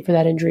compensate for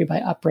that injury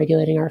by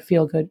upregulating our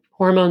feel-good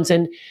hormones.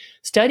 And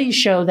studies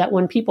show that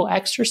when people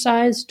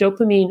exercise,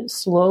 dopamine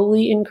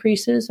slowly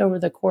increases over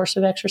the course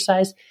of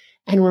exercise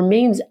and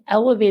remains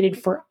elevated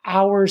for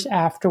hours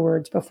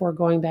afterwards before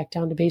going back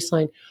down to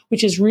baseline,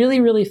 which is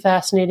really, really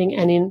fascinating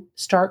and in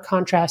stark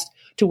contrast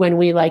to when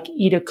we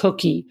eat a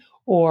cookie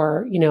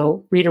or,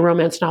 read a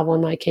romance novel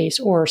in my case,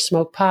 or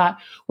smoke pot,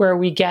 where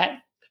we get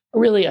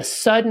really a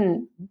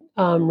sudden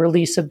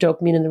release of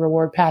dopamine in the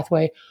reward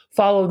pathway,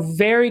 followed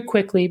very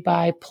quickly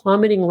by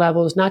plummeting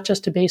levels, not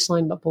just to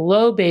baseline, but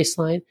below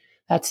baseline.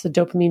 That's the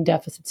dopamine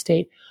deficit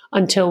state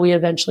until we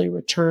eventually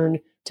return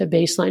to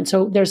baseline.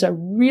 So there's a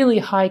really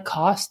high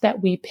cost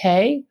that we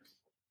pay.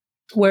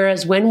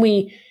 Whereas when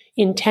we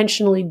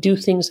intentionally do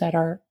things that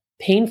are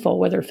painful,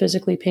 whether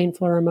physically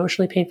painful or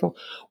emotionally painful,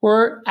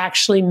 we're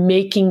actually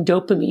making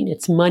dopamine.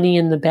 It's money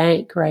in the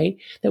bank, right?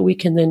 That we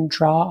can then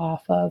draw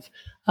off of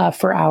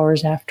for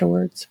hours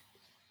afterwards.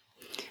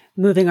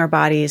 Moving our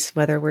bodies,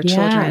 whether we're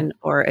children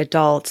or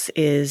adults,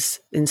 is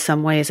in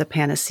some ways a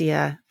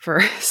panacea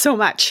for so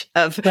much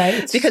of,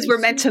 because we're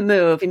meant to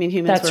move. I mean,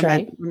 humans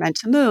we're meant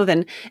to move.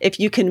 And if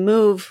you can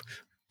move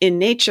in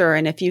nature,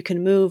 and if you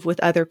can move with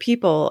other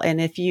people,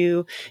 and if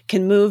you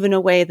can move in a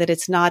way that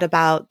it's not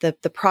about the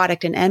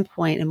product and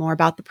endpoint and more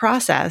about the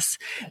process,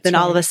 then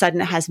all of a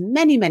sudden it has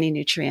many, many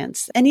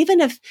nutrients. And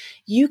even if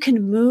you can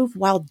move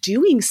while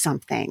doing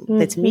something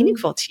that's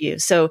meaningful to you.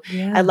 So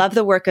I love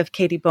the work of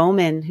Katie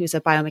Bowman, who's a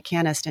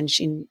biomechanist, and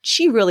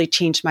she really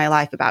changed my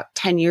life about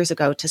 10 years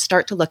ago to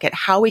start to look at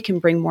how we can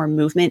bring more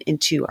movement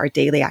into our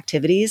daily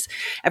activities.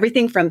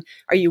 Everything from,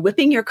 are you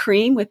whipping your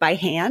cream by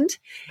hand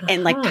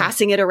and like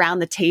passing it around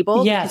the table?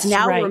 Yes,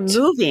 now we're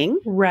moving,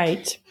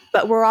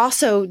 but we're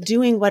also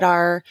doing what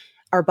our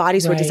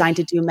bodies were designed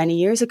to do many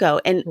years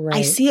ago. And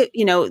I see it,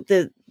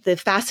 the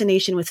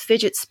fascination with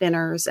fidget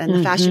spinners and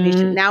the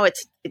fascination now and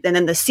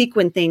then the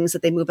sequin things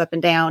that they move up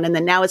and down. And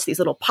then now it's these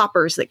little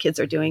poppers that kids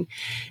are doing.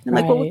 And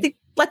I'm like, well,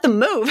 let them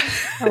move.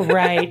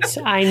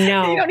 I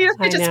know. You don't need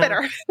a fidget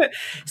spinner.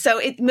 So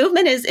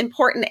movement is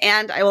important.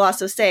 And I will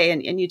also say,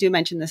 and you do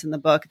mention this in the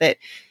book, that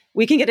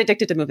we can get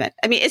addicted to movement.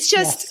 I mean, it's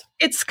just,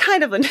 it's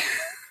kind of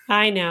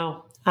I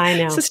know. But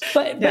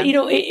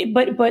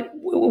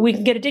we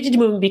can get addicted to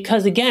movement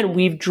because, again,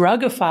 we've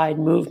drugified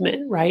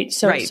movement, right?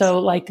 So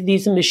like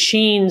these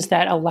machines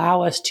that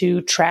allow us to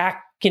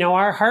track,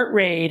 our heart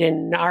rate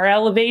and our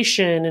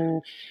elevation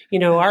and,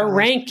 our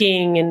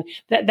ranking, and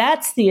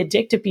that's the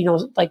addictive,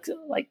 like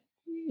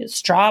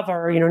Strava,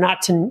 or,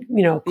 not to,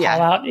 call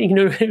out, I mean,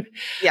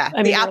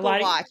 the Apple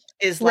Watch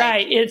is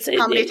like,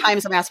 how many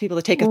times I'm asked people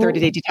to take a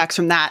 30-day detox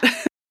from that.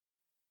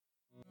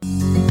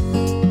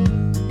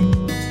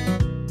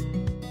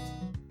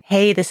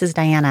 Hey, this is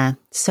Diana.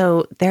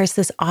 So there's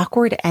this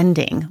awkward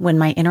ending when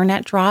my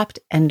internet dropped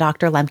and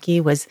Dr.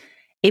 Lemke was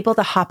able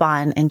to hop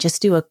on and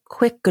just do a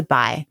quick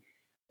goodbye,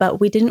 but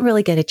we didn't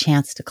really get a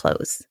chance to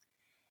close.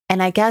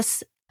 And I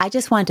guess I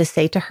just wanted to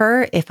say to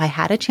her, if I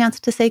had a chance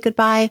to say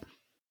goodbye,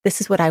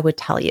 this is what I would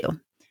tell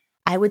you.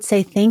 I would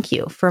say thank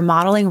you for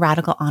modeling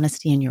radical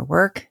honesty in your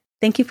work.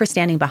 Thank you for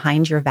standing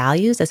behind your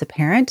values as a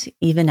parent,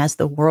 even as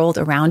the world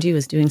around you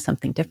is doing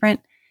something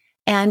different.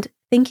 And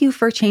thank you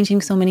for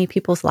changing so many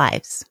people's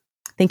lives.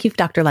 Thank you,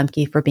 Dr.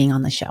 Lemke, for being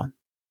on the show.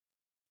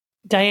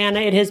 Diana,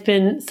 it has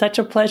been such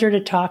a pleasure to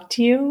talk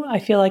to you. I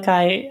feel like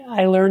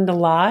I learned a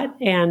lot,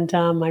 and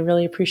I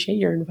really appreciate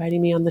your inviting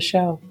me on the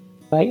show.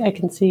 I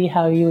can see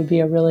how you would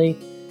be a really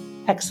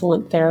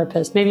excellent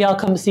therapist. Maybe I'll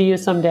come see you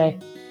someday.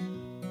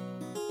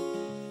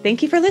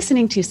 Thank you for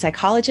listening to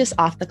Psychologists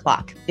Off the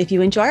Clock. If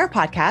you enjoy our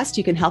podcast,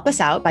 you can help us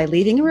out by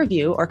leaving a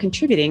review or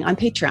contributing on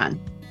Patreon.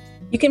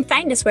 You can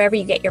find us wherever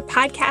you get your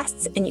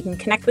podcasts, and you can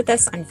connect with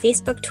us on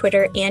Facebook,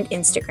 Twitter, and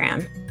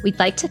Instagram. We'd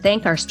like to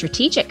thank our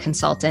strategic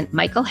consultant,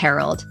 Michael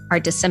Harold, our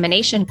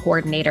dissemination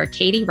coordinator,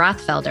 Katie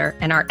Rothfelder,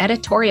 and our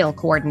editorial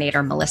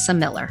coordinator, Melissa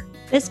Miller.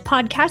 This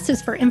podcast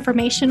is for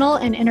informational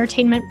and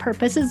entertainment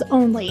purposes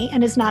only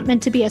and is not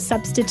meant to be a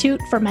substitute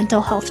for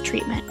mental health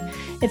treatment.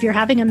 If you're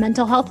having a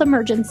mental health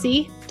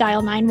emergency,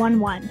 dial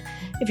 911.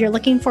 If you're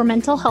looking for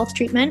mental health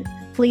treatment,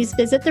 please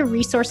visit the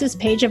resources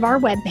page of our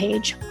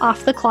webpage,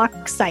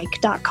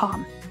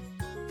 offtheclockpsych.com.